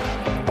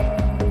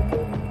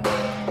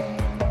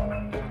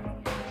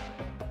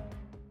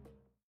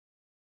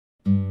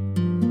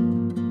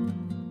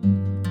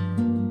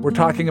 We're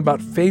talking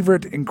about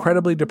favorite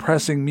incredibly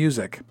depressing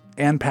music.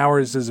 Ann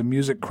Powers is a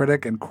music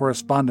critic and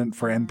correspondent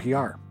for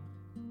NPR.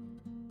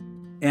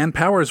 Ann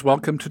Powers,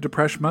 welcome to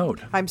Depeche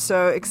Mode. I'm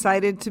so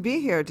excited to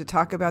be here to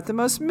talk about the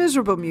most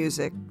miserable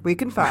music we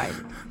can find.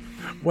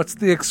 What's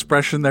the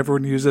expression that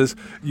everyone uses?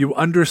 You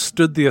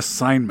understood the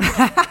assignment,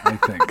 I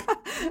think.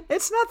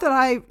 It's not that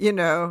I,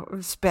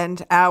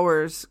 spend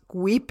hours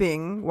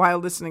weeping while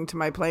listening to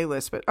my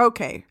playlist, but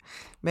okay,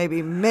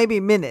 maybe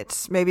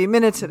minutes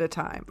at a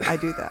time. I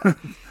do that.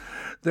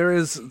 There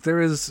is,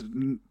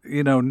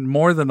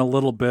 more than a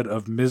little bit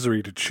of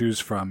misery to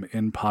choose from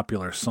in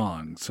popular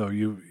songs. So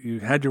you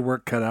had your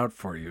work cut out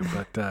for you,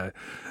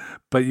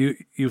 but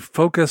you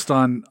focused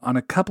on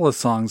a couple of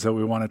songs that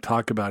we want to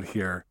talk about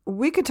here.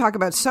 We could talk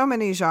about so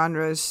many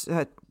genres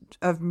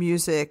of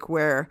music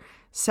where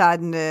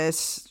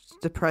sadness,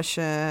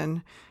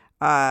 depression,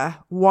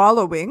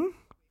 wallowing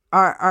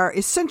are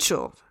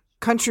essential.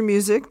 Country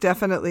music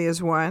definitely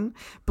is one.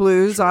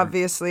 Blues, sure.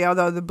 Obviously,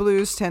 although the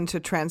blues tend to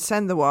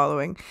transcend the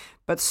wallowing.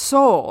 But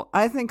soul,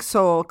 I think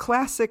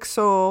classic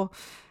soul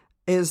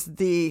is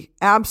the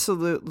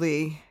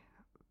absolutely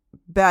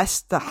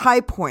best, the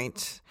high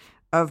point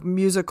of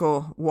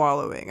musical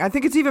wallowing. I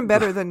think it's even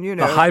better than,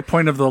 the high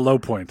point of the low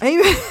point.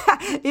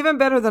 Even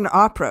better than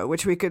opera,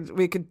 which we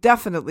could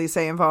definitely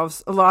say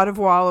involves a lot of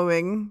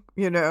wallowing,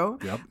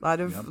 Yep,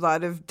 a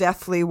lot of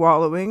deathly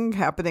wallowing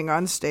happening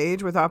on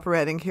stage with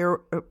operatic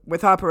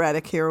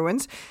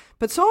heroines.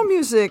 But soul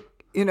music,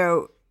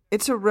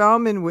 it's a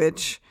realm in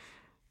which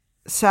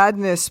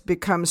sadness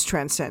becomes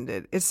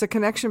transcended. It's the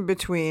connection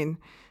between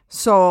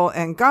soul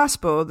and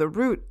gospel, the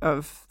root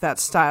of that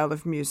style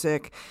of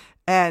music,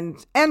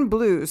 and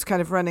blues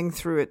kind of running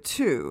through it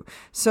too.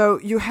 So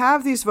you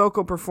have these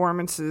vocal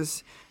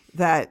performances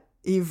that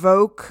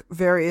evoke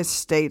various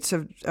states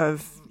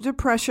of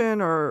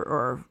depression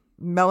or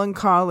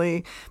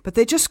melancholy, but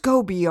they just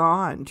go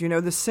beyond.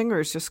 The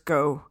singers just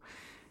go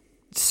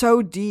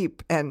so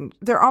deep and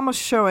they're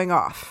almost showing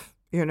off,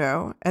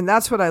 and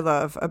that's what I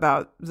love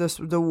about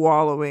the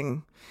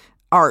wallowing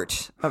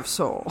art of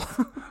soul.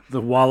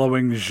 The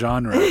wallowing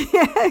genre.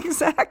 Yeah,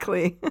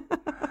 exactly.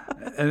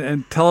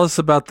 And tell us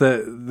about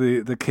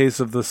the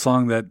case of the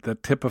song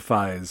that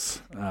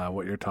typifies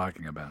what you're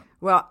talking about.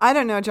 Well, I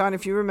don't know, John,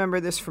 if you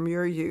remember this from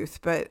your youth,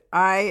 but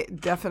I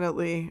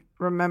definitely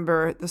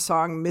remember the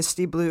song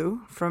Misty Blue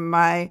from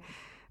my,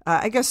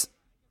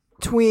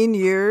 tween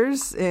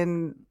years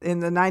in the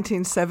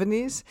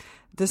 1970s.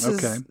 This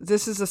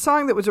is a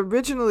song that was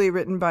originally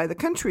written by the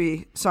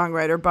country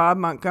songwriter Bob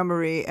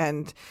Montgomery,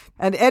 and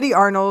Eddie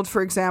Arnold,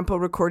 for example,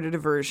 recorded a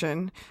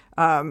version,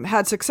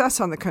 had success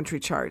on the country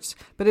charts.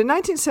 But in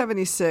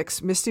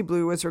 1976, Misty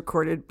Blue was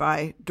recorded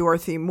by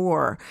Dorothy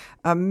Moore,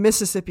 a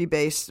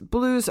Mississippi-based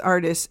blues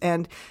artist,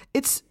 and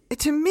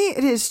to me,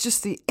 it is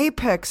just the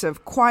apex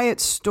of Quiet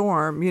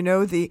Storm,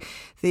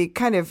 the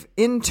kind of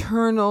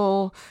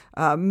internal,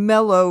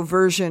 mellow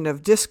version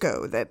of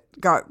disco that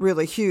got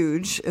really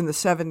huge in the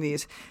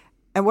 70s.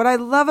 And what I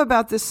love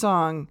about this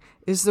song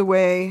is the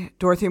way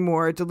Dorothy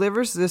Moore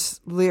delivers this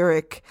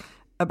lyric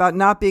about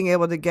not being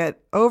able to get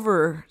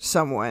over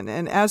someone.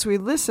 And as we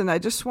listen, I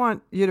just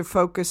want you to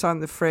focus on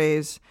the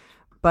phrase,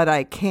 "but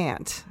I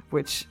can't,"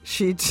 which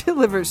she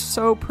delivers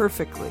so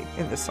perfectly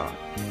in the song.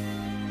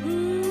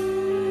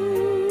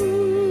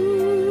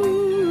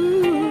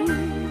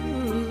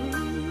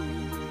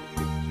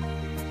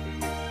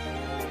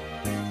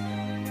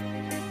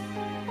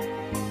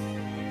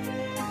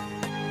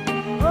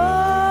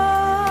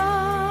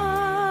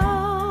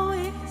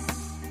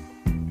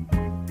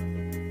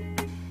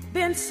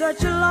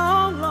 Such a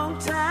long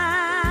time.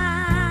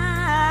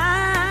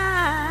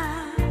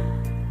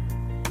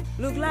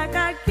 Look like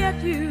I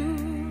get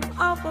you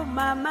off of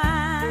my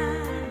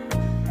mind,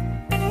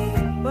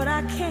 but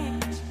I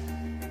can't.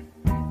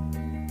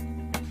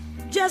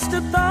 Just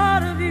the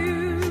thought of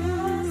you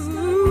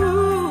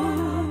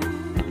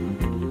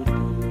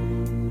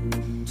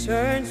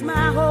turns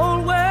my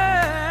whole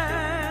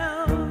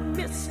world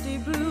misty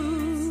blue.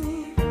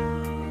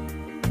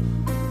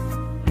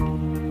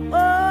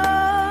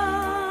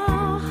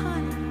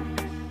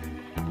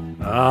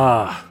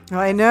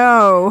 I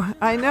know.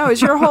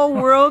 Is your whole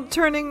world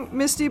turning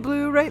misty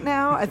blue right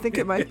now? I think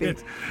it might be.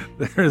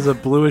 There's a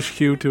bluish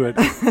hue to it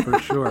for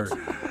sure.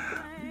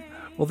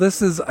 Well,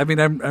 this is,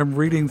 I'm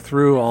reading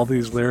through all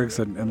these lyrics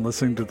and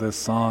listening to this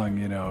song,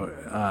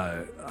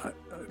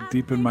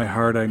 deep in my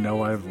heart, I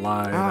know I've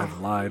lied,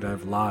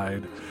 I've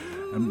lied.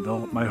 And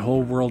my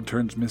whole world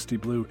turns misty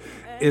blue.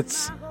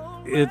 It's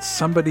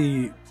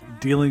somebody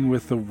dealing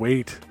with the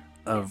weight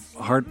of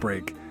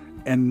heartbreak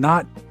and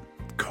not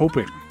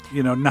coping.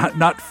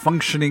 Not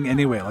functioning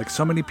anyway. Like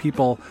so many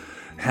people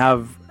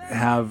have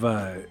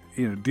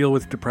deal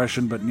with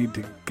depression, but need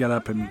to get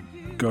up and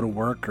go to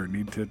work or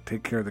need to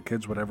take care of the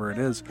kids, whatever it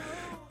is.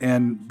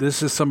 And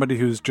this is somebody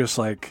who's just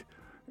like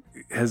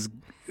has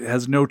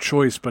has no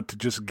choice but to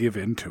just give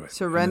into it.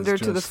 Surrender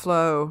to the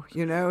flow,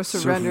 surrender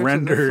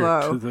to the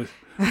flow. To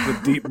the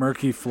deep,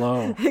 murky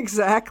flow.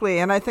 Exactly.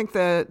 And I think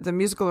the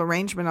musical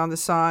arrangement on the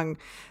song,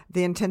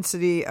 the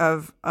intensity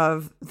of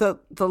the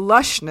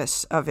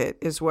lushness of it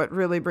is what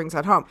really brings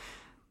that home.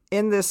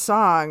 In this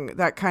song,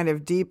 that kind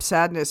of deep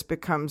sadness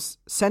becomes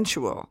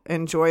sensual,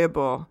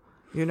 enjoyable,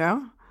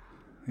 Yeah.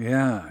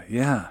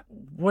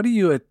 What do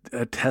you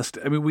attest?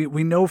 I mean,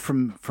 we know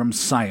from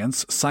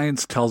science.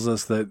 Science tells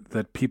us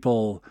that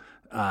people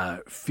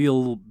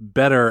feel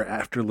better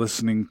after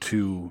listening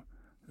to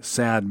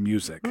sad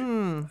music.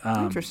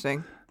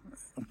 Interesting.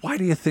 Why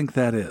do you think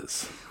that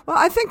is? Well,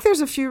 I think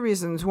there's a few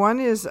reasons. One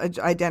is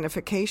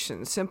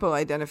identification, simple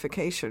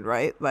identification,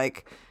 right?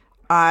 Like,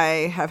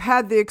 I have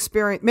had the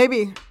experience.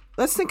 Maybe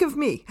let's think of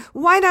me.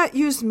 Why not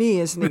use me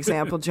as an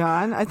example,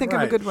 John? I think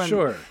I'm a good one.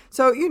 Sure.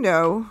 So,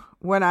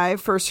 when I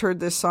first heard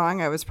this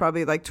song, I was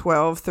probably like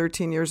 12,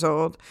 13 years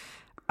old.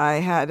 I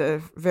had a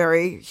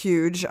very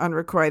huge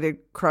unrequited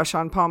crush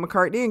on Paul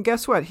McCartney. And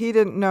guess what? He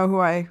didn't know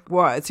who I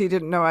was. He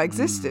didn't know I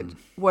existed.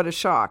 What a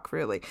shock,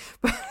 really.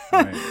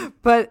 Right.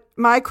 But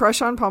my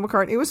crush on Paul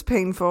McCartney was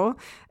painful.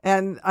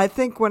 And I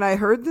think when I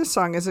heard this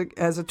song as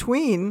a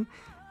tween,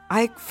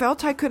 I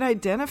felt I could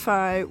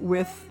identify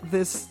with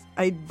this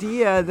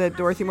idea that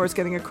Dorothy Moore's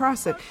getting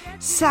across, that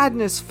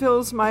sadness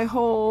fills my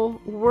whole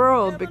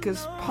world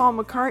because Paul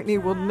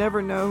McCartney will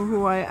never know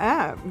who I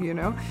am,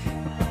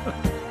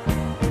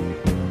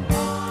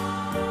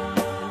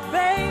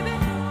 Baby,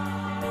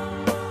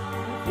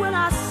 when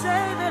I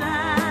say that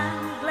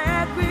I'm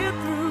glad we're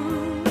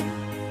through,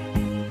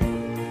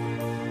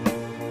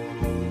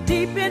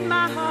 deep in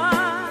my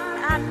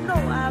heart I know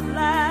I've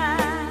lied.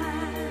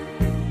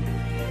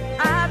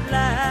 I've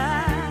lied.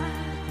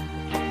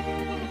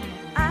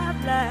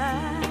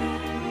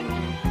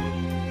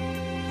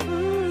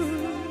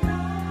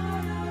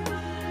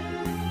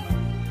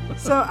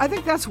 So I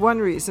think that's one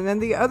reason.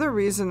 And the other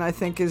reason, I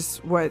think, is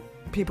what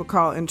people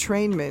call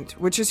entrainment,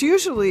 which is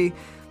usually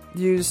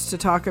used to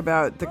talk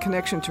about the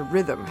connection to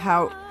rhythm,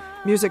 how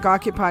music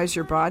occupies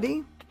your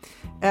body.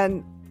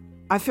 And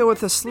I feel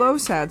with a slow,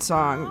 sad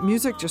song,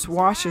 music just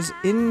washes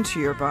into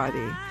your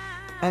body.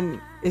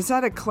 And is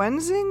that a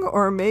cleansing,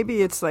 or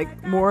maybe it's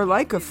like more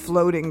like a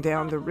floating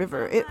down the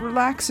river? It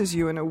relaxes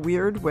you in a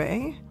weird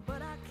way.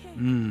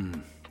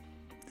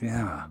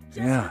 Yeah.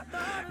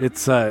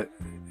 It's a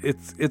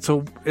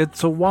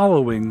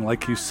wallowing,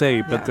 like you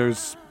say, but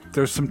there's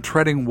some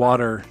treading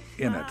water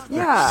in it.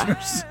 Yeah,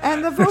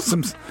 and there's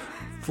some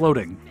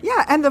floating.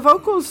 Yeah, and the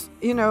vocals,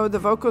 the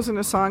vocals in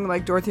a song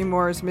like Dorothy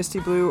Moore's Misty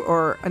Blue,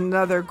 or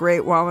another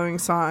great wallowing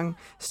song,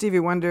 Stevie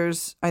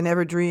Wonder's I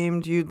Never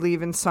Dreamed You'd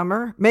Leave in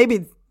Summer,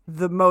 maybe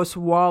the most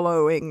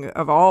wallowing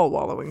of all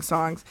wallowing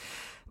songs.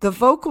 The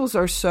vocals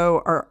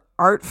are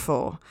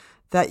artful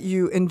that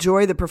you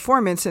enjoy the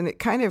performance, and it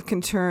kind of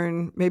can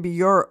turn maybe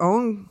your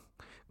own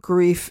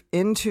grief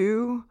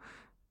into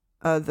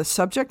the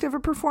subject of a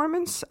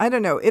performance. I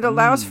don't know. It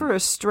allows for a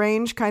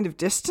strange kind of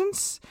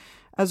distance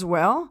as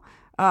well.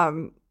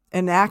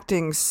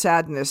 Enacting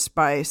sadness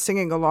by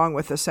singing along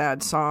with a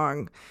sad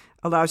song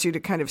allows you to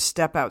kind of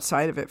step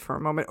outside of it for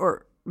a moment.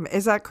 Or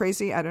is that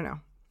crazy? I don't know.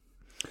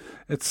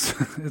 It's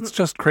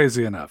just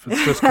crazy enough.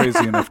 It's just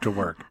crazy enough to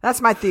work. That's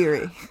my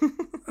theory.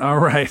 All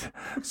right.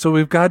 So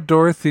we've got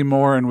Dorothy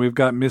Moore and we've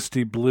got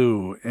Misty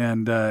Blue,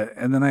 and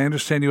then I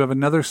understand you have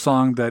another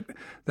song that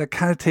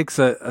kind of takes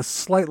a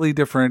slightly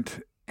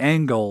different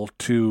angle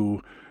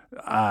to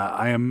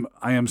I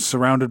am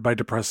surrounded by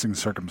depressing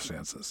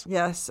circumstances.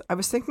 Yes, I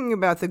was thinking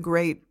about the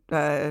great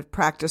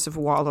practice of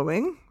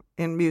wallowing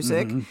in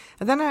music, and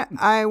then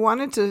I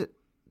wanted to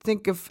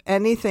think of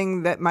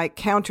anything that might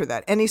counter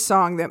that, any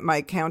song that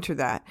might counter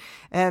that.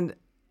 And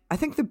I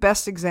think the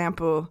best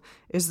example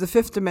is the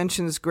Fifth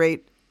Dimension's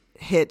great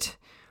hit,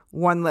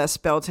 One Less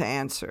Bell to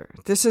Answer.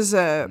 This is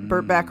a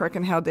Burt Bacharach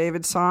and Hal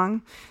David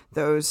song,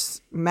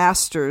 those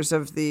masters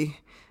of the,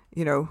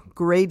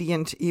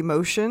 gradient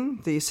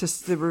emotion,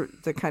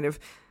 the kind of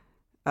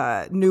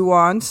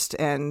nuanced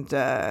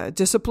and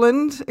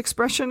disciplined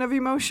expression of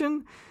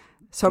emotion.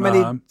 So many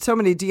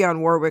Dionne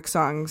Warwick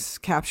songs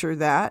capture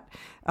that.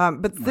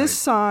 But this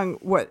song,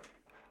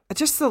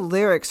 just the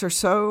lyrics are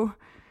so,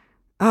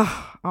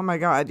 oh my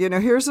God.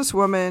 Here's this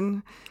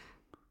woman.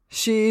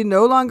 She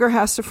no longer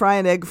has to fry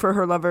an egg for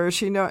her lover.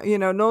 She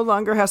no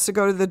longer has to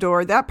go to the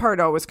door. That part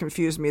always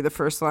confused me, the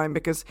first line,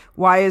 because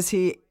why is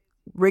he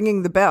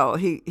ringing the bell?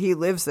 He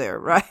lives there,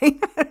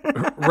 right?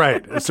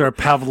 Right. Is there a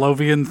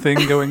Pavlovian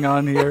thing going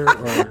on here?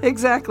 Or?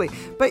 Exactly.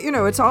 But,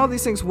 it's all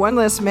these things. One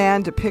less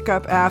man to pick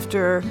up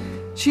after.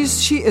 She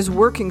is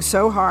working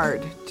so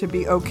hard to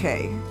be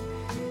okay.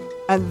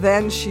 And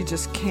then she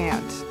just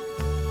can't.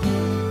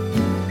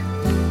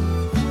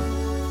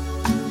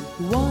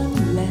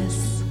 One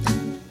less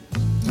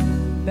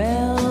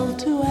bell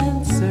to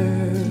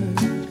answer.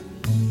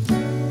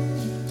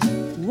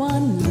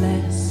 One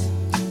less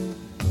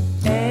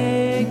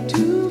egg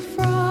to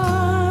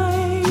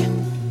fry.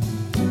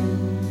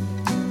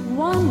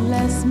 One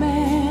less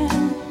man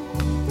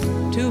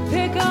to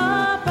pick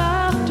up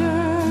after.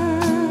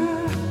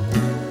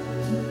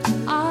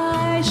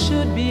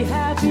 be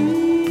happy,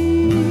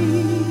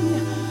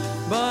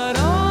 but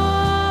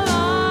all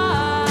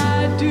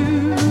I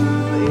do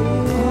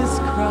is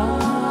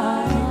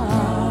cry.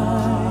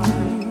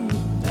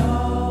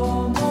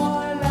 No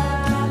more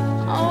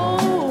laughter.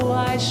 Oh,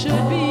 I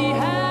should be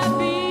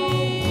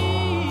happy.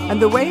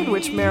 And the way in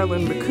which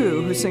Marilyn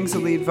McCoo, who sings the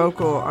lead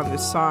vocal on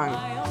this song,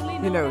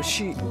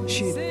 she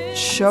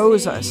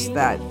shows us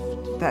that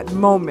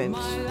moment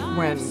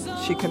when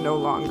she can no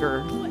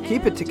longer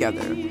keep it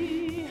together.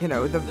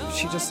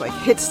 She just like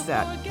hits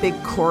that big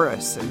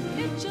chorus, and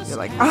you're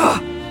like,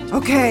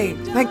 okay,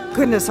 thank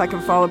goodness I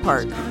can fall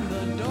apart.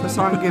 The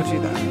song gives you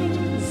that.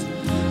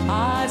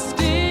 I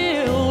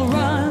still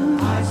run.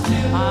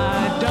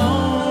 I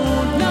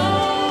don't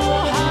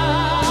know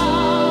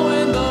how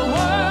in the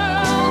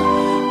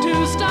world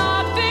to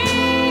stop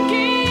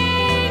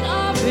thinking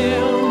of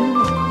him,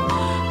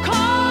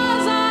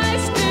 'cause I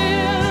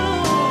still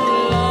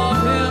love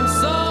him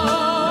so.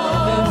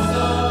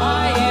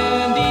 I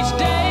end each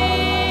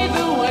day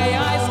the way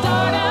I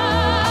start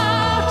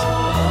out,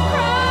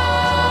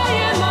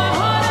 crying my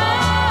heart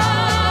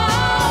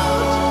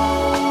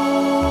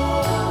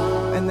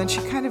out. And then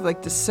she kind of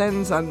like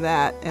descends on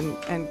that and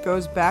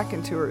goes back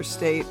into her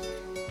state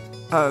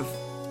of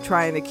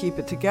trying to keep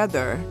it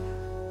together.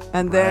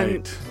 And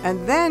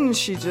then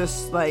she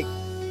just like,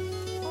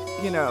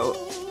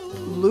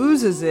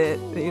 loses it.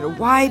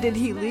 Why did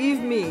he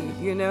leave me?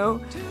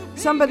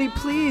 Somebody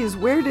please,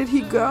 where did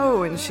he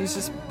go? And she's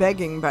just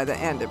begging by the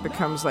end. It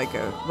becomes like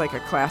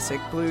a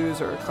classic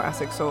blues or a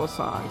classic soul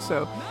song.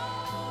 So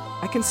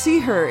I can see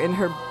her in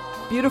her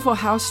beautiful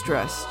house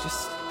dress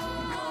just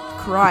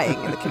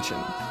crying in the kitchen.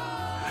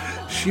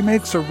 She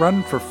makes a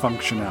run for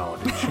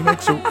functionality. She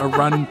makes a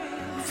run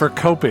for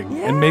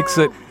coping and makes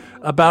it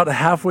about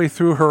halfway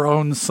through her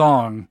own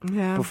song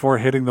before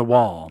hitting the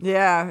wall.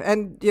 Yeah,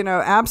 and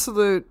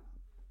absolute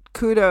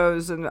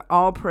kudos and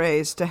all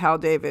praise to Hal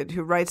David,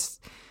 who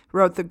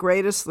wrote the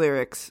greatest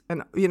lyrics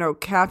and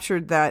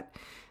captured that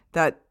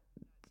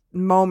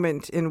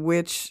moment in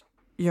which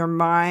your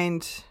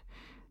mind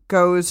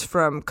goes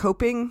from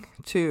coping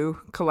to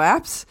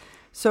collapse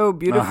so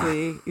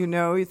beautifully.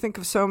 You think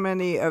of so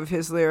many of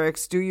his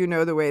lyrics, Do You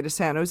Know the Way to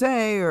San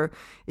Jose, or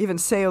even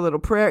Say a Little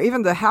Prayer,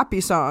 even the happy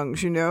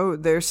songs,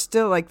 there's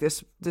still like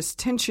this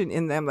tension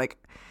in them, like,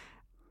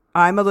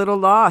 I'm a little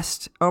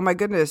lost. Oh my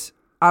goodness,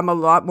 I'm a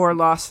lot more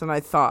lost than I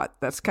thought.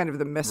 That's kind of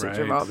the message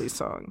of all these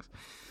songs.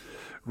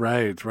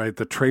 Right.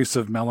 The trace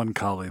of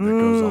melancholy that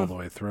goes all the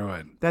way through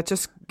it. That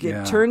just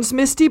turns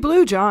misty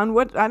blue, John.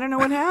 I don't know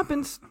what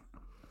happens.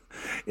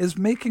 Is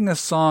making a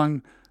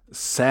song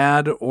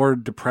sad or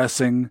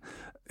depressing,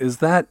 is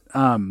that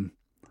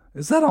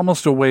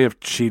almost a way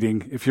of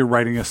cheating if you're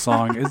writing a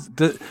song?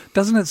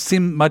 Doesn't it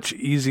seem much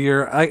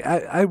easier?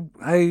 I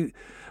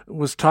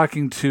was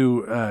talking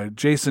to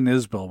Jason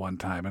Isbell one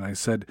time, and I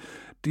said,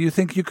 do you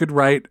think you could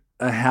write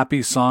a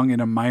happy song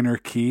in a minor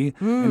key?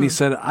 And he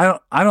said, I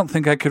don't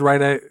think I could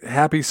write a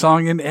happy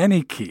song in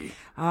any key.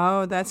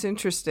 Oh, that's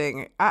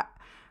interesting.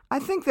 I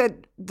think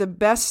that the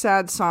best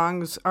sad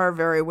songs are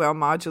very well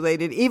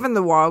modulated, even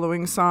the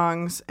wallowing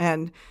songs,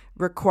 and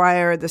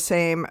require the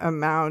same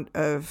amount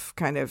of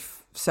kind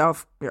of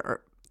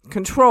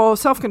self-control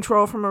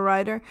from a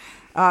writer.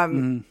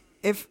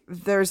 If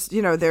there's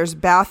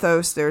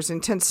bathos, there's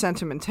intense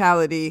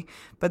sentimentality,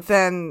 but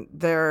then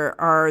there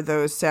are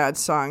those sad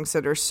songs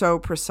that are so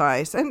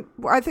precise. And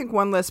I think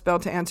One Less Bell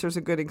to Answer is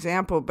a good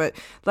example, but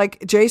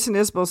like Jason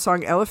Isbell's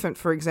song Elephant,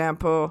 for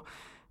example,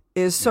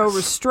 is so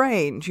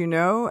restrained,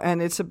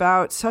 and it's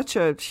about such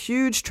a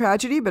huge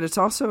tragedy, but it's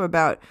also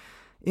about,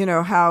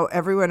 how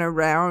everyone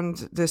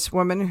around this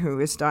woman who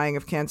is dying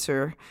of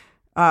cancer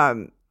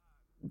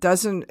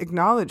doesn't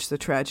acknowledge the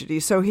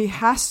tragedy. So he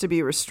has to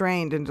be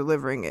restrained in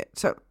delivering it.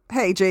 So,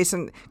 hey,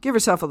 Jason, give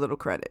yourself a little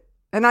credit.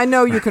 And I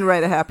know you can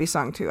write a happy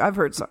song too. I've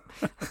heard some.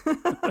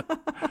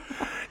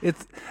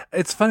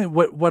 It's funny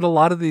what a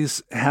lot of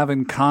these have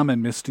in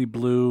common, Misty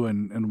Blue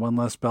and One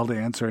Less Bell to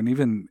Answer, and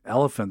even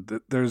Elephant,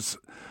 that there's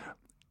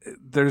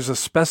a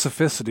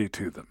specificity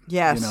to them.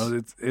 Yes.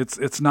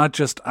 It's not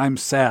just I'm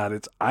sad.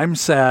 It's I'm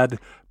sad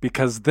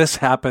because this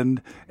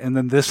happened, and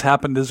then this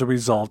happened as a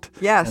result.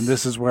 Yes. And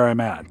this is where I'm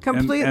at.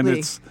 Completely. And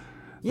it's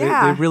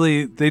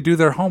they do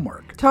their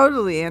homework.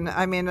 Totally. And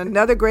I mean,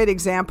 another great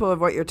example of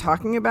what you're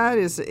talking about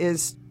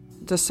is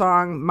the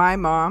song My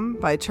Mom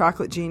by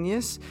Chocolate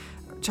Genius.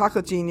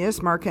 Chocolate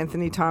Genius, Mark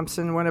Anthony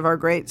Thompson, one of our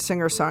great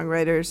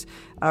singer-songwriters,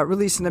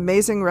 released an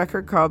amazing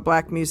record called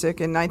Black Music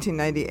in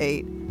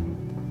 1998.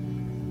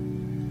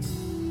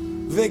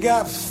 They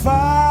got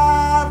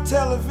 5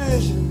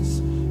 televisions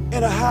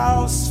in a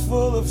house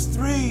full of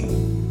 3.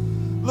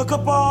 Look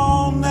up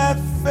on that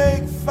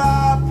fake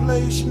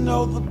fireplace, you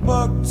know the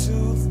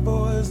buck-toothed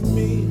boy's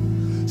me.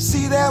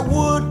 See that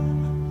wood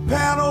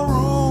panel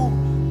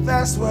room,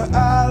 that's where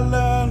I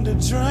learned to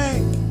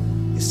drink.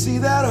 You see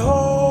that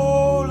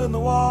hole in the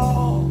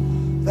wall,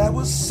 that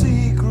was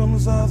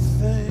Seagram's, I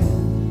think.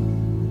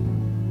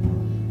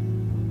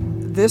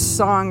 This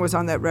song was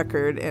on that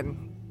record, and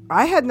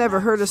I had never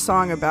heard a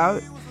song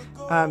about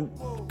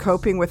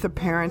coping with a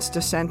parent's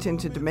descent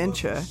into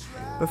dementia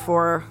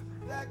before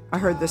I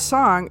heard this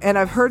song, and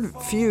I've heard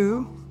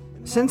few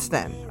since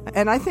then.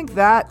 And I think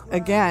that,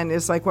 again,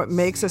 is like what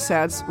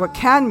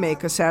can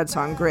make a sad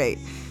song great.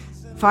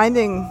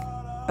 Finding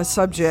a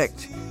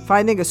subject,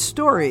 finding a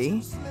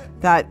story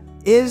that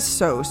is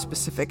so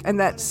specific and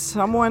that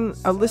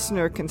a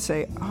listener can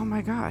say, oh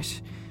my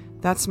gosh,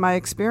 that's my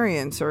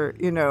experience, or,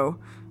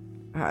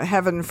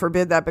 heaven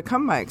forbid that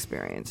become my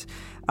experience.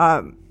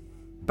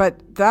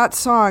 But that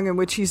song in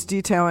which he's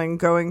detailing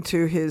going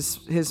to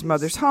his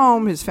mother's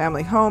home, his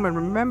family home, and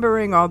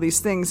remembering all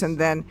these things, and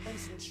then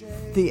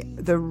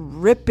the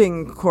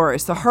ripping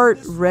chorus, the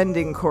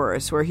heart-rending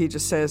chorus, where he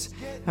just says,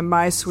 "And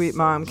my sweet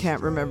mom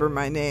can't remember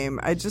my name."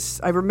 I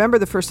remember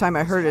the first time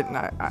I heard it, and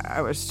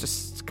I was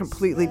just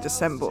completely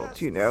dissembled,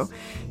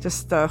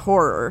 just the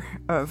horror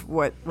of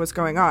what was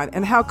going on,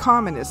 and how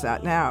common is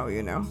that now,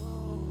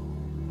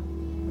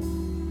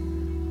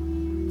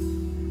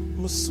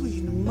 My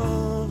sweet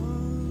mom,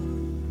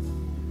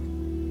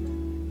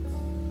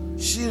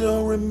 she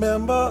don't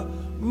remember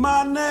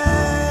my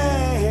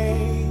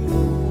name.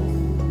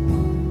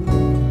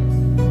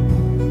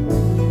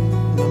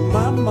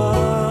 My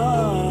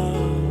mom,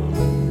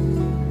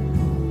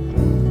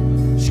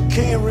 she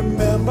can't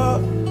remember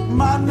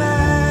my name.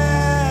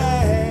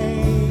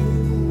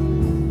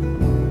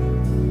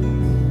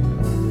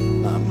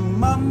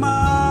 My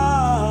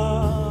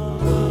mom.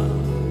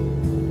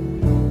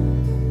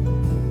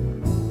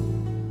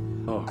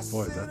 Oh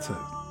boy,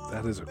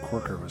 that is a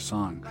corker of a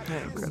song.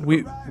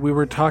 We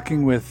were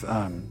talking with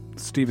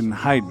Stephen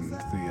Hayden,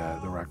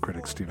 the rock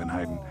critic Stephen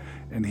Hayden,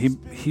 and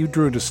he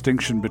drew a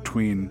distinction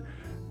between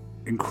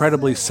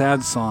incredibly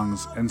sad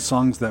songs and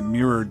songs that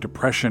mirror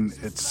depression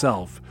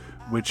itself,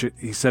 which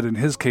he said in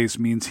his case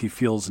means he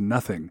feels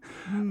nothing.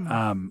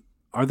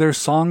 Are there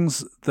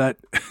songs that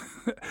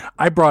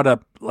I brought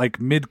up,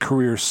 like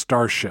mid-career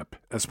Starship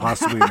as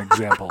possibly an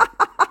example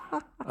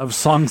of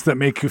songs that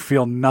make you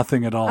feel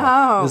nothing at all?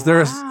 Oh,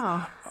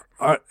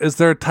 is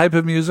there a type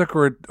of music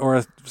or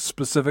a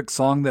specific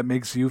song that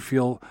makes you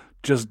feel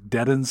just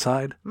dead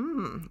inside?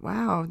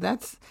 Wow,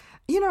 that's...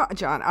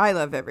 John, I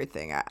love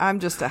everything.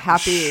 I'm just a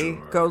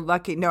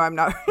happy-go-lucky... No, I'm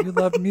not. You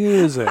love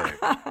music.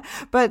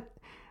 But,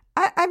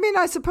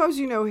 I suppose,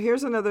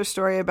 here's another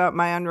story about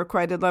my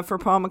unrequited love for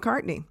Paul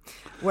McCartney.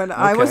 When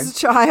I was a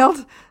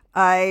child,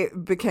 I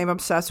became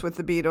obsessed with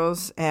the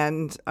Beatles,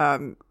 and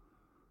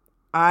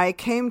I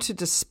came to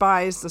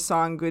despise the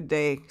song Good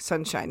Day,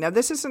 Sunshine. Now,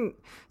 this isn't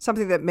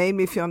something that made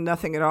me feel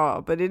nothing at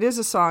all, but it is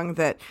a song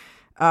that...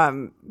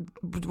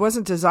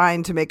 wasn't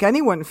designed to make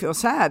anyone feel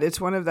sad. It's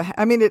one of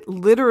it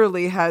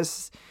literally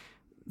has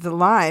the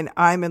line,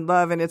 "I'm in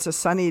love and it's a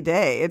sunny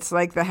day." It's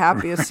like the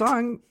happiest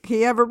song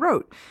he ever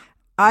wrote.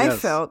 I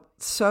felt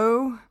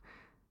so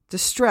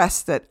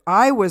distressed that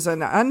I was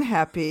an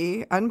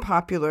unhappy,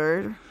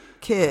 unpopular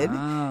kid.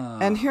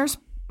 And here's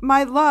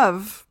my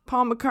love,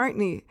 Paul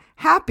McCartney,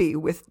 happy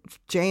with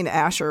Jane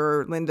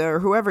Asher or Linda or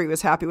whoever he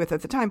was happy with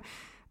at the time.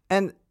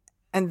 And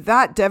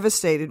that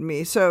devastated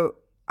me. So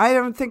I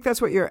don't think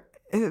that's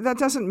that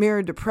doesn't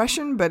mirror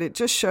depression, but it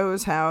just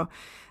shows how,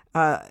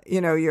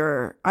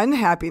 your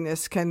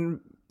unhappiness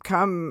can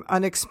come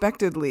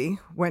unexpectedly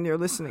when you're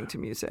listening to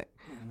music.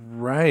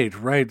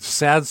 Right.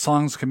 Sad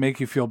songs can make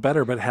you feel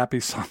better, but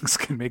happy songs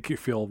can make you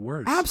feel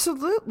worse.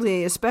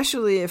 Absolutely,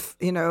 especially if,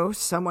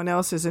 someone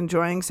else is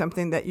enjoying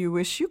something that you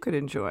wish you could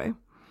enjoy.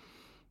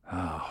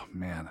 Oh,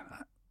 man.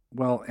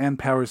 Well, Ann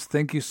Powers,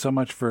 thank you so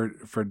much for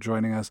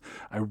joining us.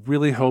 I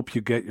really hope you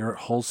get your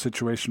whole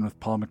situation with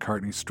Paul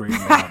McCartney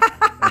straightened out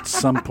at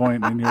some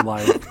point in your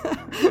life.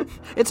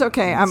 It's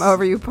okay. I'm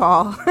over you,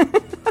 Paul.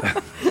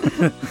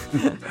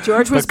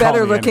 George was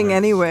better looking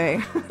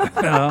anyway.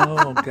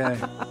 Oh, okay.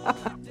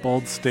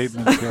 Bold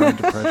statements here on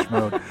Depression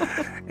Mode.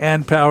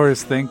 Ann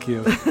Powers, thank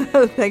you.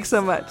 Thanks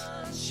so much.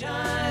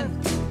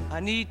 I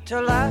need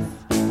to laugh,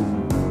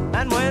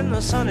 and when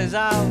the sun is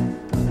out,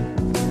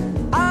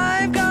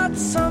 I've got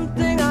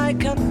something I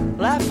can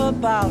laugh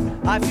about.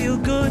 I feel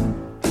good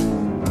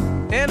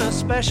in a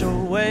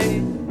special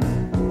way.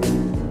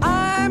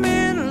 I'm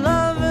in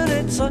love and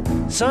it's a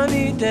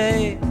sunny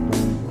day.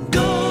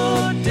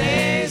 Good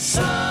day,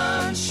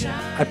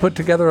 sunshine. I put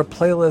together a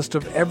playlist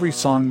of every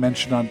song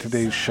mentioned on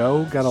today's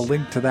show. Got a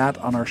link to that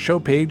on our show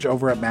page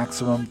over at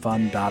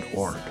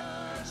MaximumFun.org.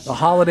 The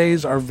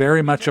holidays are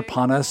very much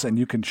upon us, and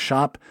you can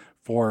shop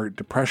for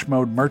Depression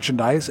Mode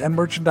merchandise and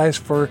merchandise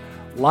for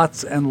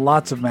lots and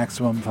lots of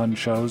Maximum Fun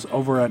shows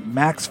over at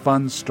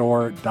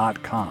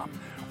maxfunstore.com.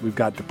 We've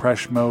got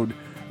Depression Mode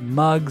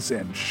mugs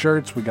and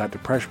shirts. We got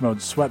Depression Mode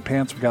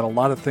sweatpants. We got a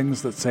lot of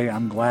things that say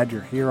 "I'm glad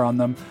you're here" on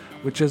them,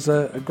 which is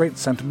a great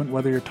sentiment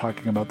whether you're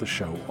talking about the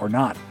show or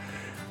not.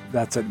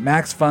 That's at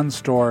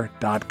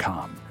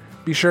maxfunstore.com.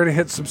 Be sure to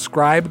hit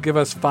subscribe, give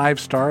us 5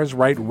 stars,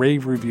 write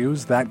rave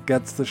reviews. That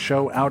gets the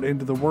show out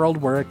into the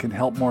world where it can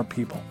help more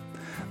people.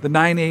 The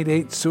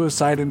 988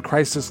 Suicide and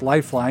Crisis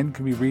Lifeline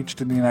can be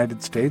reached in the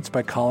United States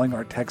by calling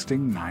or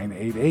texting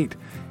 988.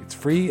 It's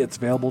free, it's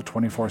available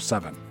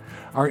 24/7.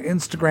 Our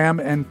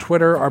Instagram and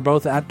Twitter are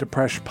both at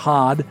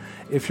DepressPod.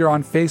 If you're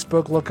on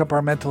Facebook, look up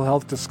our mental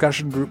health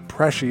discussion group,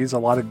 Preshies. A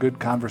lot of good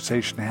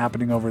conversation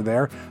happening over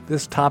there.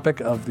 This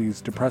topic of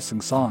these depressing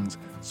songs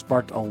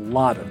sparked a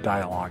lot of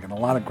dialogue and a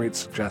lot of great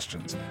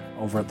suggestions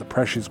over at the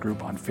Preshies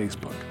group on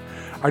Facebook.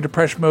 Our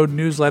Depression Mode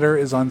newsletter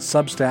is on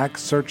Substack.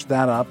 Search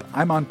that up.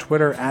 I'm on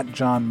Twitter at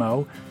John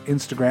Moe,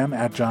 Instagram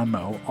at John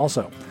Moe.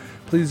 Also,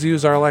 please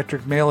use our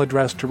electric mail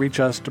address to reach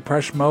us,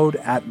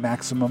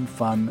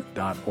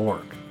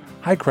 depressionmode@maximumfun.org.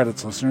 Hi,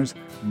 Credits listeners.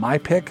 My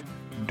pick,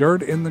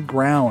 Dirt in the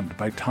Ground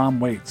by Tom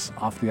Waits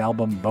off the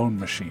album Bone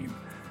Machine.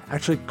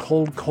 Actually,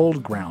 Cold,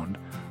 Cold Ground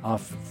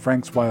off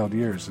Frank's Wild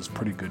Years is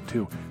pretty good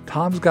too.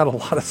 Tom's got a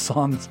lot of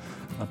songs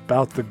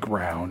about the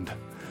ground.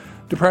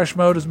 Depression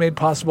Mode is made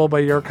possible by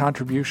your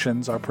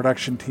contributions. Our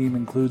production team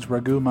includes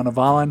Raghu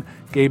Manavalan,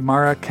 Gabe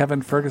Mara,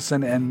 Kevin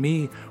Ferguson, and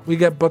me. We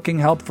get booking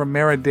help from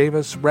Mara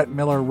Davis. Rhett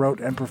Miller wrote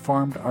and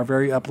performed our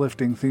very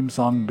uplifting theme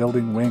song,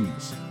 Building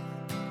Wings.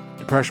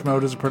 Depression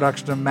Mode is a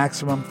production of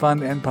Maximum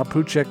Fun and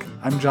Papuchik.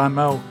 I'm John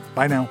Moe.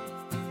 Bye now.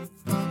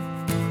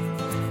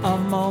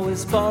 I'm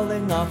always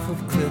falling off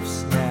of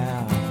cliffs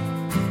now,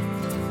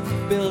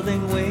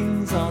 building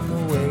wings on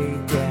the way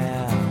down.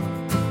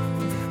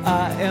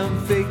 I am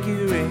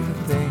figuring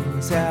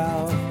things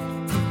out,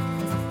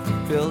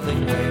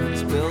 building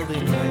wings,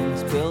 building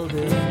wings,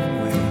 building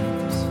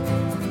wings.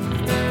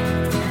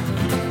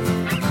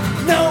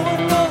 No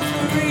one knows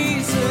the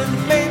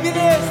reason, maybe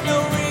there's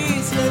no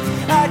reason,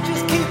 I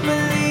just keep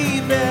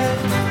believing.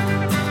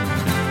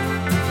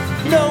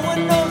 No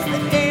one knows the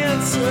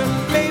answer,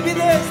 maybe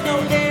there's no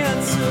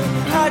answer,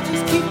 I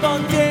just keep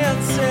on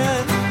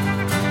dancing.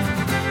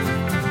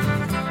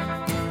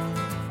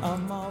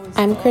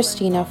 I'm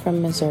Christina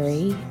from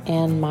Missouri,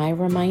 and my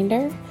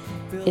reminder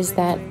is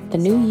that the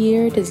new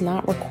year does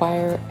not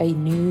require a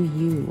new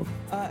you.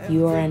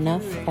 You are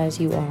enough as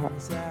you are.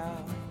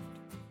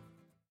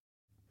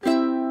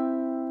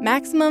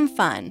 Maximum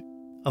Fun,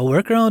 a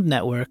worker-owned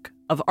network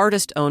of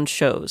artist-owned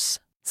shows,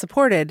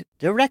 supported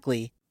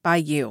directly by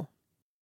you.